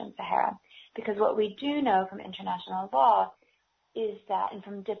extraction in Western Sahara. Because what we do know from international law is that, and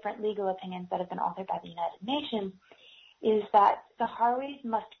from different legal opinions that have been authored by the United Nations, is that Sahrawis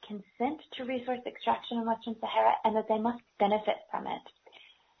must consent to resource extraction in Western Sahara and that they must benefit from it.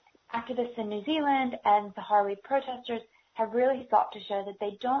 Activists in New Zealand and Sahrawi protesters have really sought to show that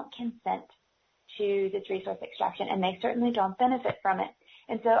they don't consent to this resource extraction and they certainly don't benefit from it.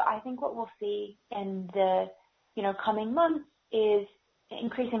 And so I think what we'll see in the coming months is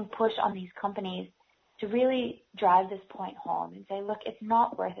increasing push on these companies to really drive this point home and say, look, it's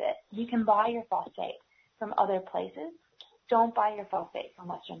not worth it. You can buy your phosphate from other places. Don't buy your phosphate from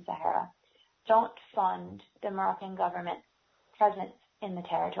Western Sahara. Don't fund the Moroccan government's presence in the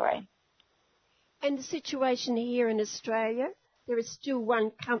territory. And the situation here in Australia, there is still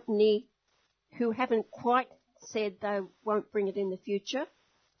one company who haven't quite said they won't bring it in the future.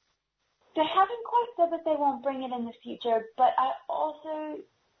 They haven't quite said that they won't bring it in the future, but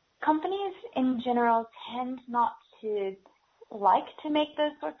companies in general tend not to like to make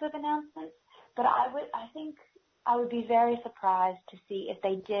those sorts of announcements, but I think I would be very surprised to see if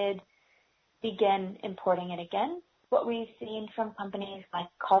they did begin importing it again. What we've seen from companies like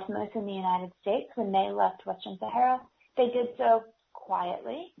Cosmos in the United States, when they left Western Sahara, they did so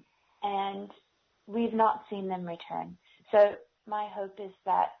quietly, and we've not seen them return. So my hope is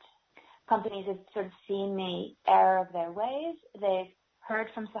that companies have sort of seen the error of their ways. They've heard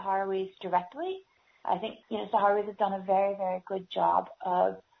from Sahrawis directly. I think, Sahrawis have done a very, very good job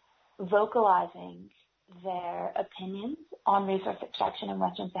of vocalizing their opinions on resource extraction in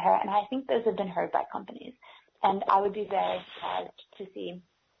Western Sahara, and I think those have been heard by companies. And I would be very surprised to see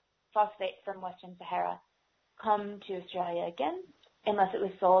phosphate from Western Sahara come to Australia again, unless it was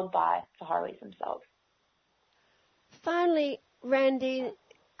sold by Sahrawis themselves. Finally, Randy,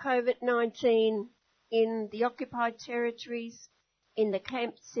 COVID-19 in the occupied territories, in the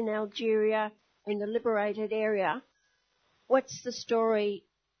camps in Algeria, in the liberated area. What's the story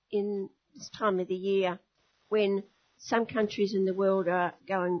in this time of the year when some countries in the world are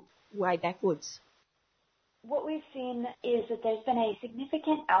going way backwards? What we've seen is that there's been a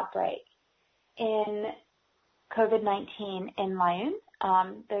significant outbreak in COVID-19 in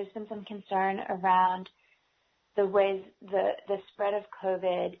Laayoune. There's been some concern around the ways the spread of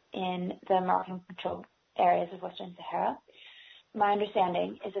COVID in the Moroccan-controlled areas of Western Sahara. My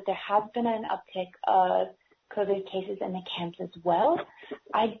understanding is that there has been an uptick of COVID cases in the camps as well.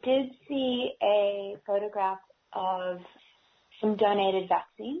 I did see a photograph of some donated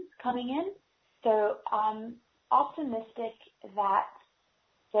vaccines coming in. So I'm optimistic that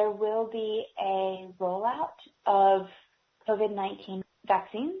there will be a rollout of COVID-19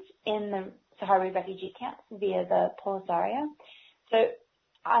 vaccines in the Sahrawi refugee camps via the Polisario. So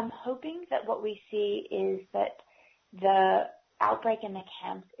I'm hoping that what we see is that the outbreak in the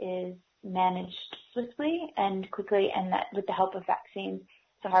camps is managed swiftly and quickly, and that with the help of vaccines,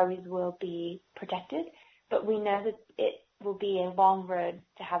 Sahrawis will be protected. But we know that it will be a long road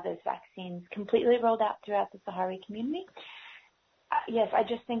to have those vaccines completely rolled out throughout the Sahrawi community. Yes, I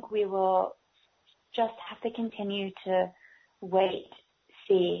just think we will just have to continue to wait,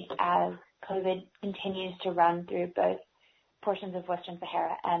 see as COVID continues to run through both portions of Western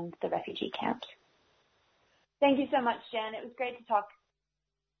Sahara and the refugee camps. Thank you so much, Jen. It was great to talk.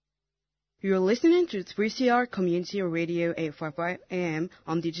 You're listening to 3CR Community Radio 855 AM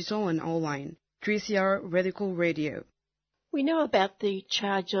on digital and online. 3CR Radical Radio. We know about the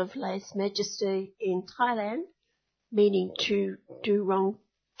charge of lèse-majesté in Thailand, meaning to do wrong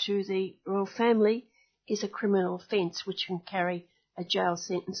to the royal family is a criminal offence which can carry a jail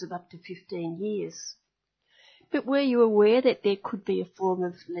sentence of up to 15 years. But were you aware that there could be a form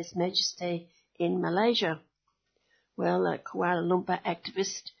of lèse-majesté in Malaysia? Well, a Kuala Lumpur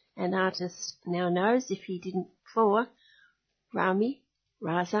activist and artist now knows, if he didn't before, Rami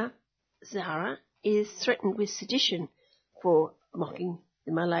Raza Zahra is threatened with sedition for mocking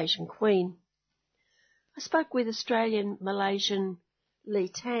the Malaysian Queen. I spoke with Australian-Malaysian Lee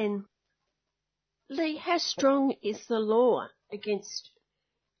Tan. Lee, how strong is the law against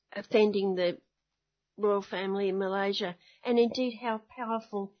offending the royal family in Malaysia, and indeed how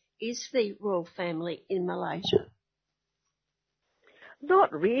powerful is the royal family in Malaysia?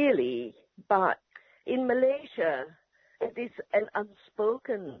 Not really, but in Malaysia, it is an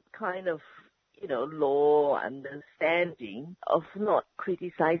unspoken kind of, law understanding of not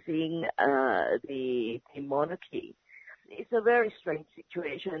criticizing the monarchy. It's a very strange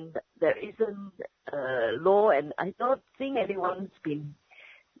situation. There isn't law, and I don't think anyone's been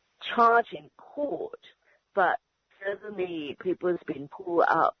charged in court, but certainly people's been pulled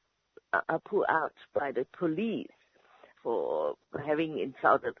out by the police for having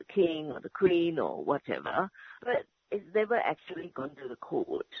insulted the king or the queen or whatever, but it's never actually gone to the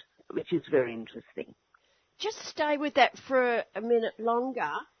court, which is very interesting. Just stay with that for a minute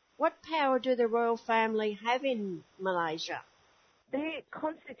longer. What power do the royal family have in Malaysia? They're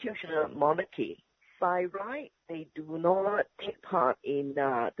constitutional monarchy. By right, they do not take part in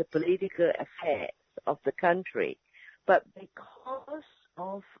the political affairs of the country, but because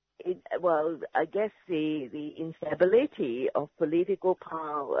of I guess the instability of political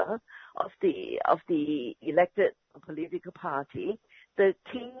power of the elected political party, the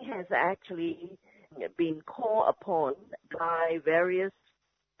king has actually been called upon by various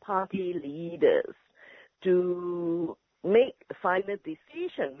party leaders to make a final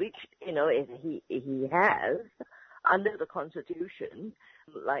decision, which he has under the constitution,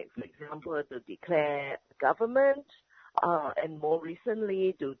 like for example to declare government. And more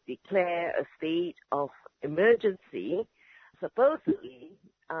recently to declare a state of emergency, supposedly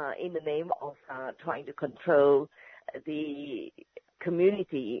in the name of trying to control the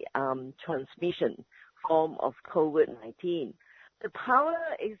community transmission form of COVID-19. The power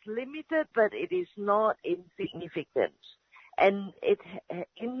is limited, but it is not insignificant. And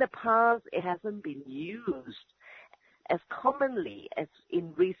in the past, it hasn't been used as commonly as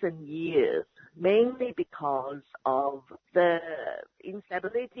in recent years, mainly because of the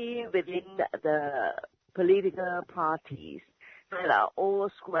instability within the political parties that are all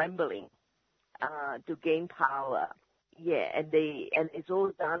scrambling to gain power. Yeah, and it's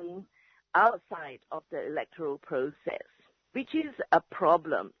all done outside of the electoral process, which is a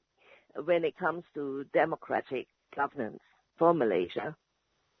problem when it comes to democratic governance for Malaysia.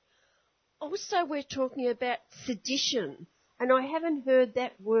 Also, we're talking about sedition, and I haven't heard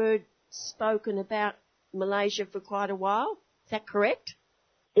that word spoken about Malaysia for quite a while. Is that correct?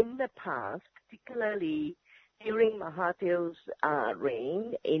 In the past, particularly during Mahathir's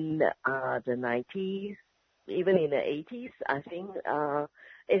reign in the 90s, even in the 80s, I think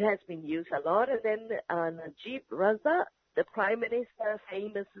it has been used a lot. And then Najib Razak, the Prime Minister,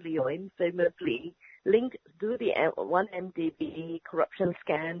 famously or infamously linked to the 1MDB corruption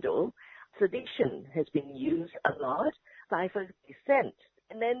scandal, sedition has been used a lot, cipher dissent.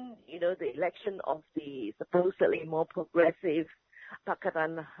 And then, the election of the supposedly more progressive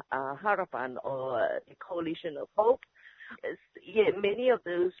Pakatan Harapan, or the Coalition of Hope. Many of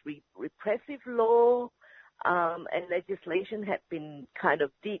those repressive law and legislation had been kind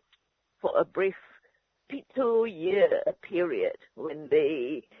of dipped for a brief 2-year period when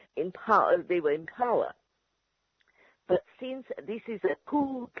they were in power. But since this is a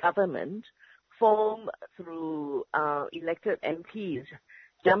coup government formed through elected MPs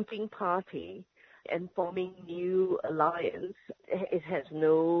jumping party and forming new alliance, it has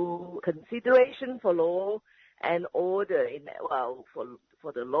no consideration for law and order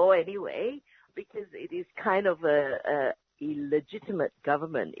for the law anyway, because it is kind of a illegitimate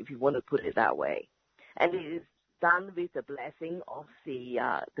government, if you want to put it that way. And it is done with the blessing of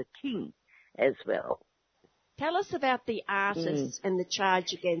the king as well. Tell us about the artist and the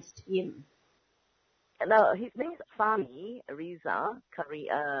charge against him. Now, his name is Fahmi Reza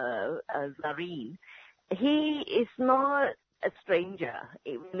Zareen. He is not a stranger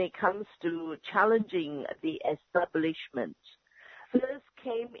when it comes to challenging the establishment. First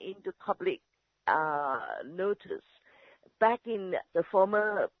came into public notice back in the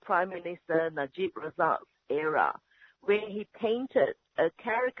former Prime Minister Najib Razak's era, where he painted a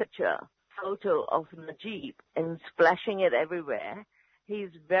caricature photo of Najib and splashing it everywhere. He's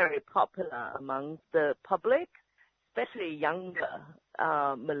very popular among the public, especially younger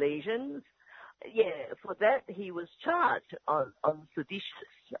Malaysians. Yeah, for that he was charged on seditious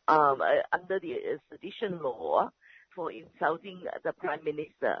under the sedition law for insulting the Prime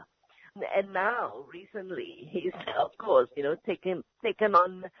Minister. And now, recently, he's, of course, taken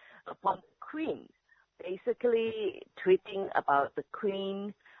on upon the Queen, basically tweeting about the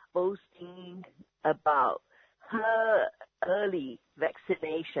Queen, boasting about her early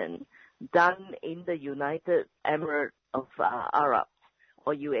vaccination done in the United Emirates of Arab,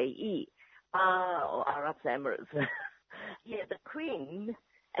 or UAE, or Arab Emirates. Yeah, the Queen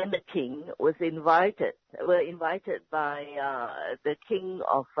and the King were invited by the King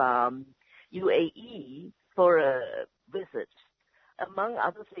of UAE for a visit. Among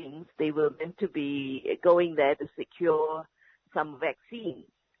other things, they were meant to be going there to secure some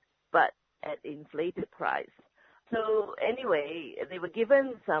vaccines, but at inflated price. So anyway, they were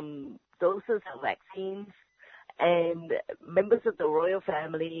given some doses of vaccines, and members of the royal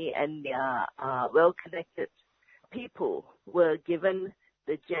family and well-connected people were given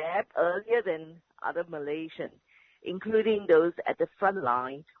the jab earlier than other Malaysians, including those at the front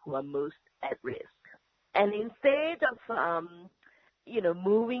line who are most at risk. And instead of,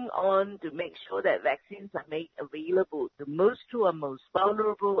 moving on to make sure that vaccines are made available to most who are most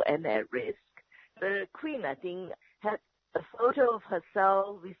vulnerable and at risk, the Queen, I think, had a photo of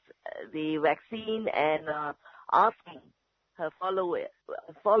herself with the vaccine and asking her followers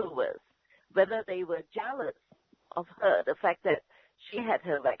whether they were jealous of her, the fact that she had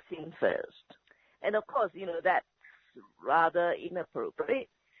her vaccine first. And of course, that's rather inappropriate,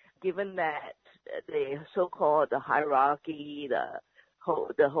 given that the so-called the hierarchy, the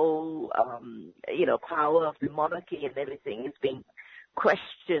whole power of the monarchy and everything is being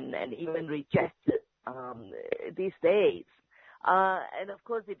questioned and even rejected these days. And of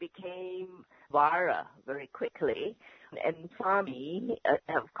course, it became viral very quickly. And Fahmi,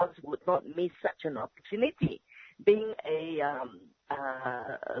 of course, would not miss such an opportunity. Being in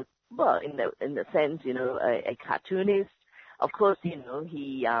the sense, a cartoonist, of course, he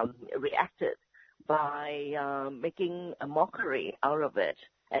reacted by making a mockery out of it.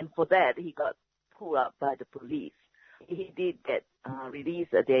 And for that, he got pulled up by the police. He did get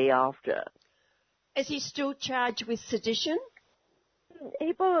released a day after. Is he still charged with sedition?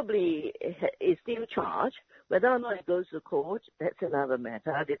 He probably is still charged. Whether or not it goes to court, that's another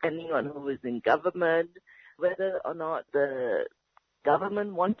matter, depending on who is in government, whether or not the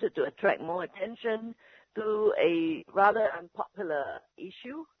government wanted to attract more attention to a rather unpopular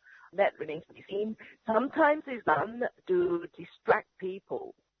issue. That remains to be seen. Sometimes it's done to distract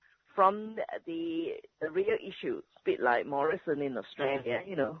people from the real issues, a bit like Morrison in Australia,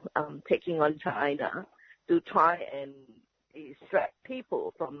 taking on China to try and distract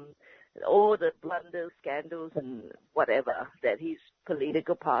people from all the blunders, scandals, and whatever that his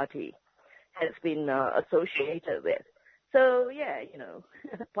political party has been associated with. So, yeah,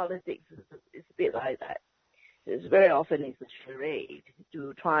 politics is a bit like that. It's very often it's a charade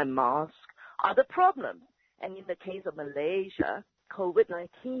to try and mask other problems. And in the case of Malaysia,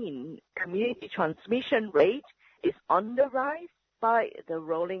 COVID-19 community transmission rate is on the rise by the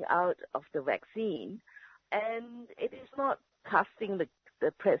rolling out of the vaccine. And it is not casting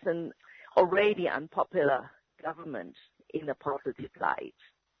the present already unpopular government in a positive light.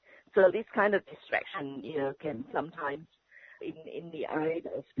 So this kind of distraction, can sometimes, in the eyes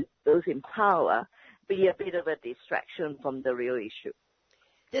of those in power, be a bit of a distraction from the real issue.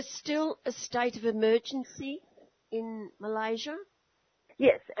 There's still a state of emergency in Malaysia?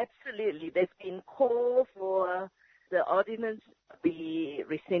 Yes, absolutely. There's been call for the ordinance to be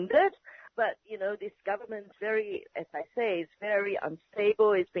rescinded. But, this government's as I say, is very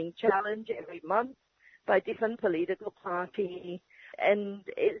unstable. It's being challenged every month by different political parties. And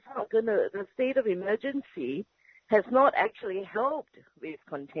it's not the state of emergency has not actually helped with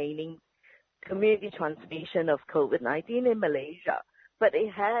containing community transmission of COVID-19 in Malaysia. But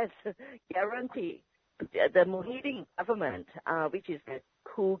it has guaranteed the Muhyiddin government, which is a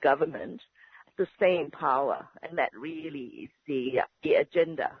coup government, to stay in power, and that really is the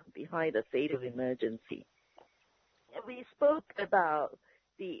agenda behind the state of emergency. We spoke about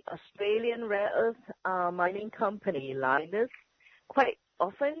the Australian rare earth mining company, Lynas, quite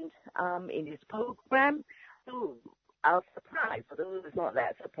often in its program, to our surprise, although it's not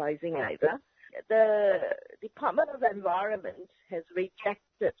that surprising either, the Department of Environment has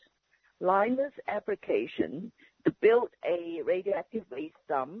rejected Lynas' application to build a radioactive waste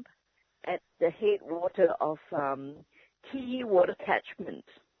dump at the headwater of key water catchment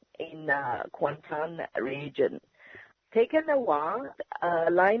in Kuantan region. Taken a while,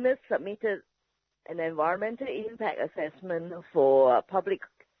 Lynas submitted an environmental impact assessment for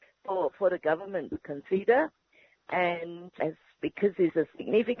the government to consider, and because it's a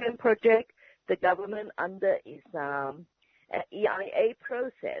significant project, the government under its EIA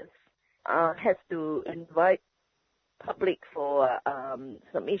process has to invite public for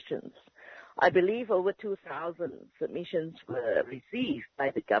submissions. I believe over 2,000 submissions were received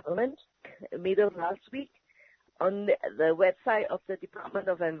by the government middle of last week. On the website of the Department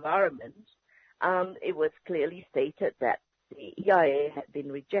of Environment, it was clearly stated that the EIA had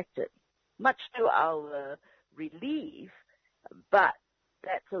been rejected, much to our relief, but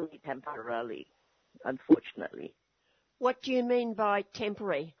that's only temporarily, unfortunately. What do you mean by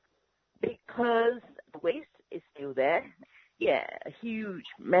temporary? Because the waste is still there. Yeah, a huge,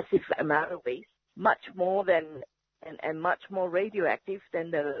 massive amount of waste, much more than, and much more radioactive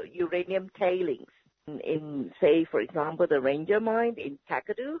than the uranium tailings in, say, for example, the Ranger mine in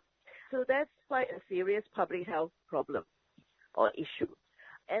Kakadu. So that's quite a serious public health problem or issue.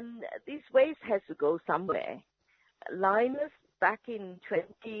 And this waste has to go somewhere. Lynas, back in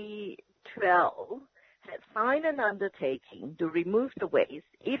 2012, had signed an undertaking to remove the waste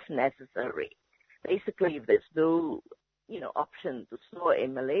if necessary. Basically, if there's no, option to store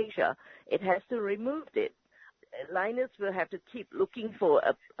in Malaysia, it has to remove it. Lynas will have to keep looking for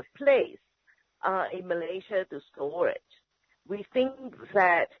a place in Malaysia to store it. We think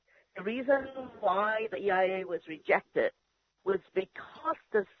that the reason why the EIA was rejected was because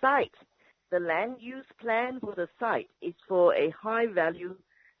the site, the land use plan for the site, is for a high-value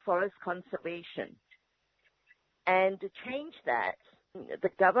forest conservation. And to change that, the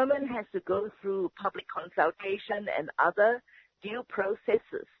government has to go through public consultation and other due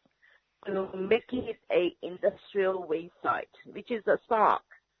processes to make it an industrial waste site, which is a stark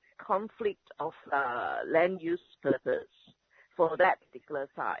conflict of land use purpose for that particular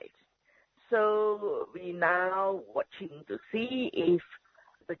site. So we're now watching to see if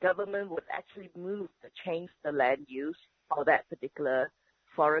the government would actually move to change the land use for that particular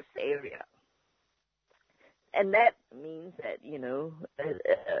forest area. And that means that,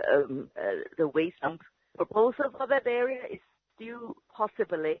 the waste dump proposal for that area is still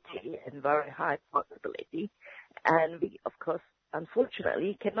possibility and very high possibility. And we, of course,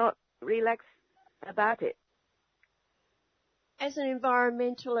 unfortunately, cannot relax about it. As an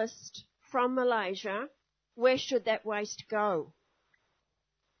environmentalist from Malaysia, where should that waste go?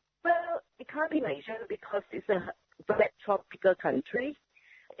 Well, it can't be Malaysia because it's a wet tropical country.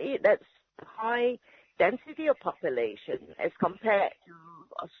 That's high density of population as compared to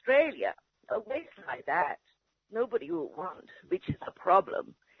Australia. A waste like that, nobody would want, which is a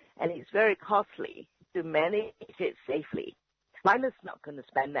problem. And it's very costly to manage it safely. Lynas is not going to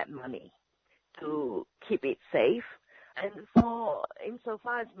spend that money to keep it safe. And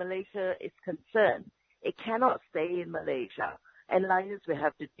insofar as Malaysia is concerned, it cannot stay in Malaysia. And Lynas will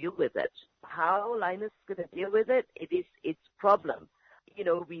have to deal with it. How Lynas is going to deal with it, it is its problem.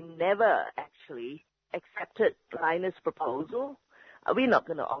 We never actually accepted Lynas' proposal. We're not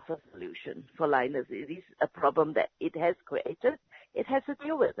going to offer a solution for Lynas. It is a problem that it has created. It has to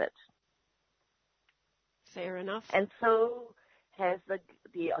deal with it. Fair enough. And so has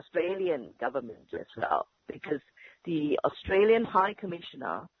the Australian government as well, because the Australian High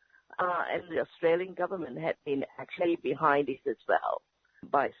Commissioner and the Australian government had been actually behind this as well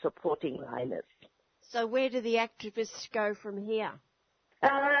by supporting Lynas. So where do the activists go from here?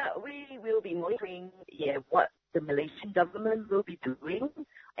 We will be monitoring what the Malaysian government will be doing,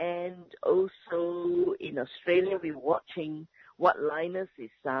 and also in Australia we're watching what Lynas is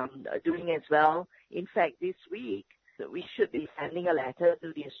doing as well. In fact, this week we should be sending a letter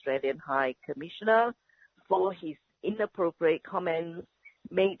to the Australian High Commissioner for his inappropriate comments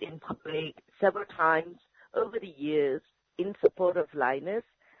made in public several times over the years in support of Lynas,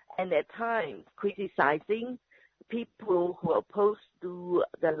 and at times criticizing people who are opposed to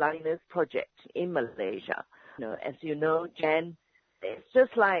the Lynas project in Malaysia. As you know, Jen, it's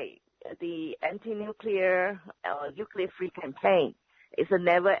just like the anti-nuclear nuclear-free campaign. It's a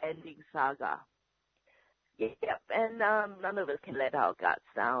never-ending saga. Yep, and none of us can let our guards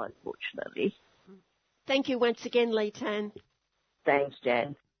down, unfortunately. Thank you once again, Lee Tan. Thanks,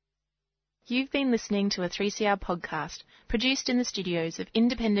 Jen. You've been listening to a 3CR podcast produced in the studios of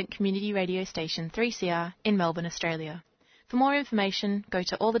independent community radio station 3CR in Melbourne, Australia. For more information, go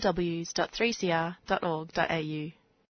to allthews.3cr.org.au.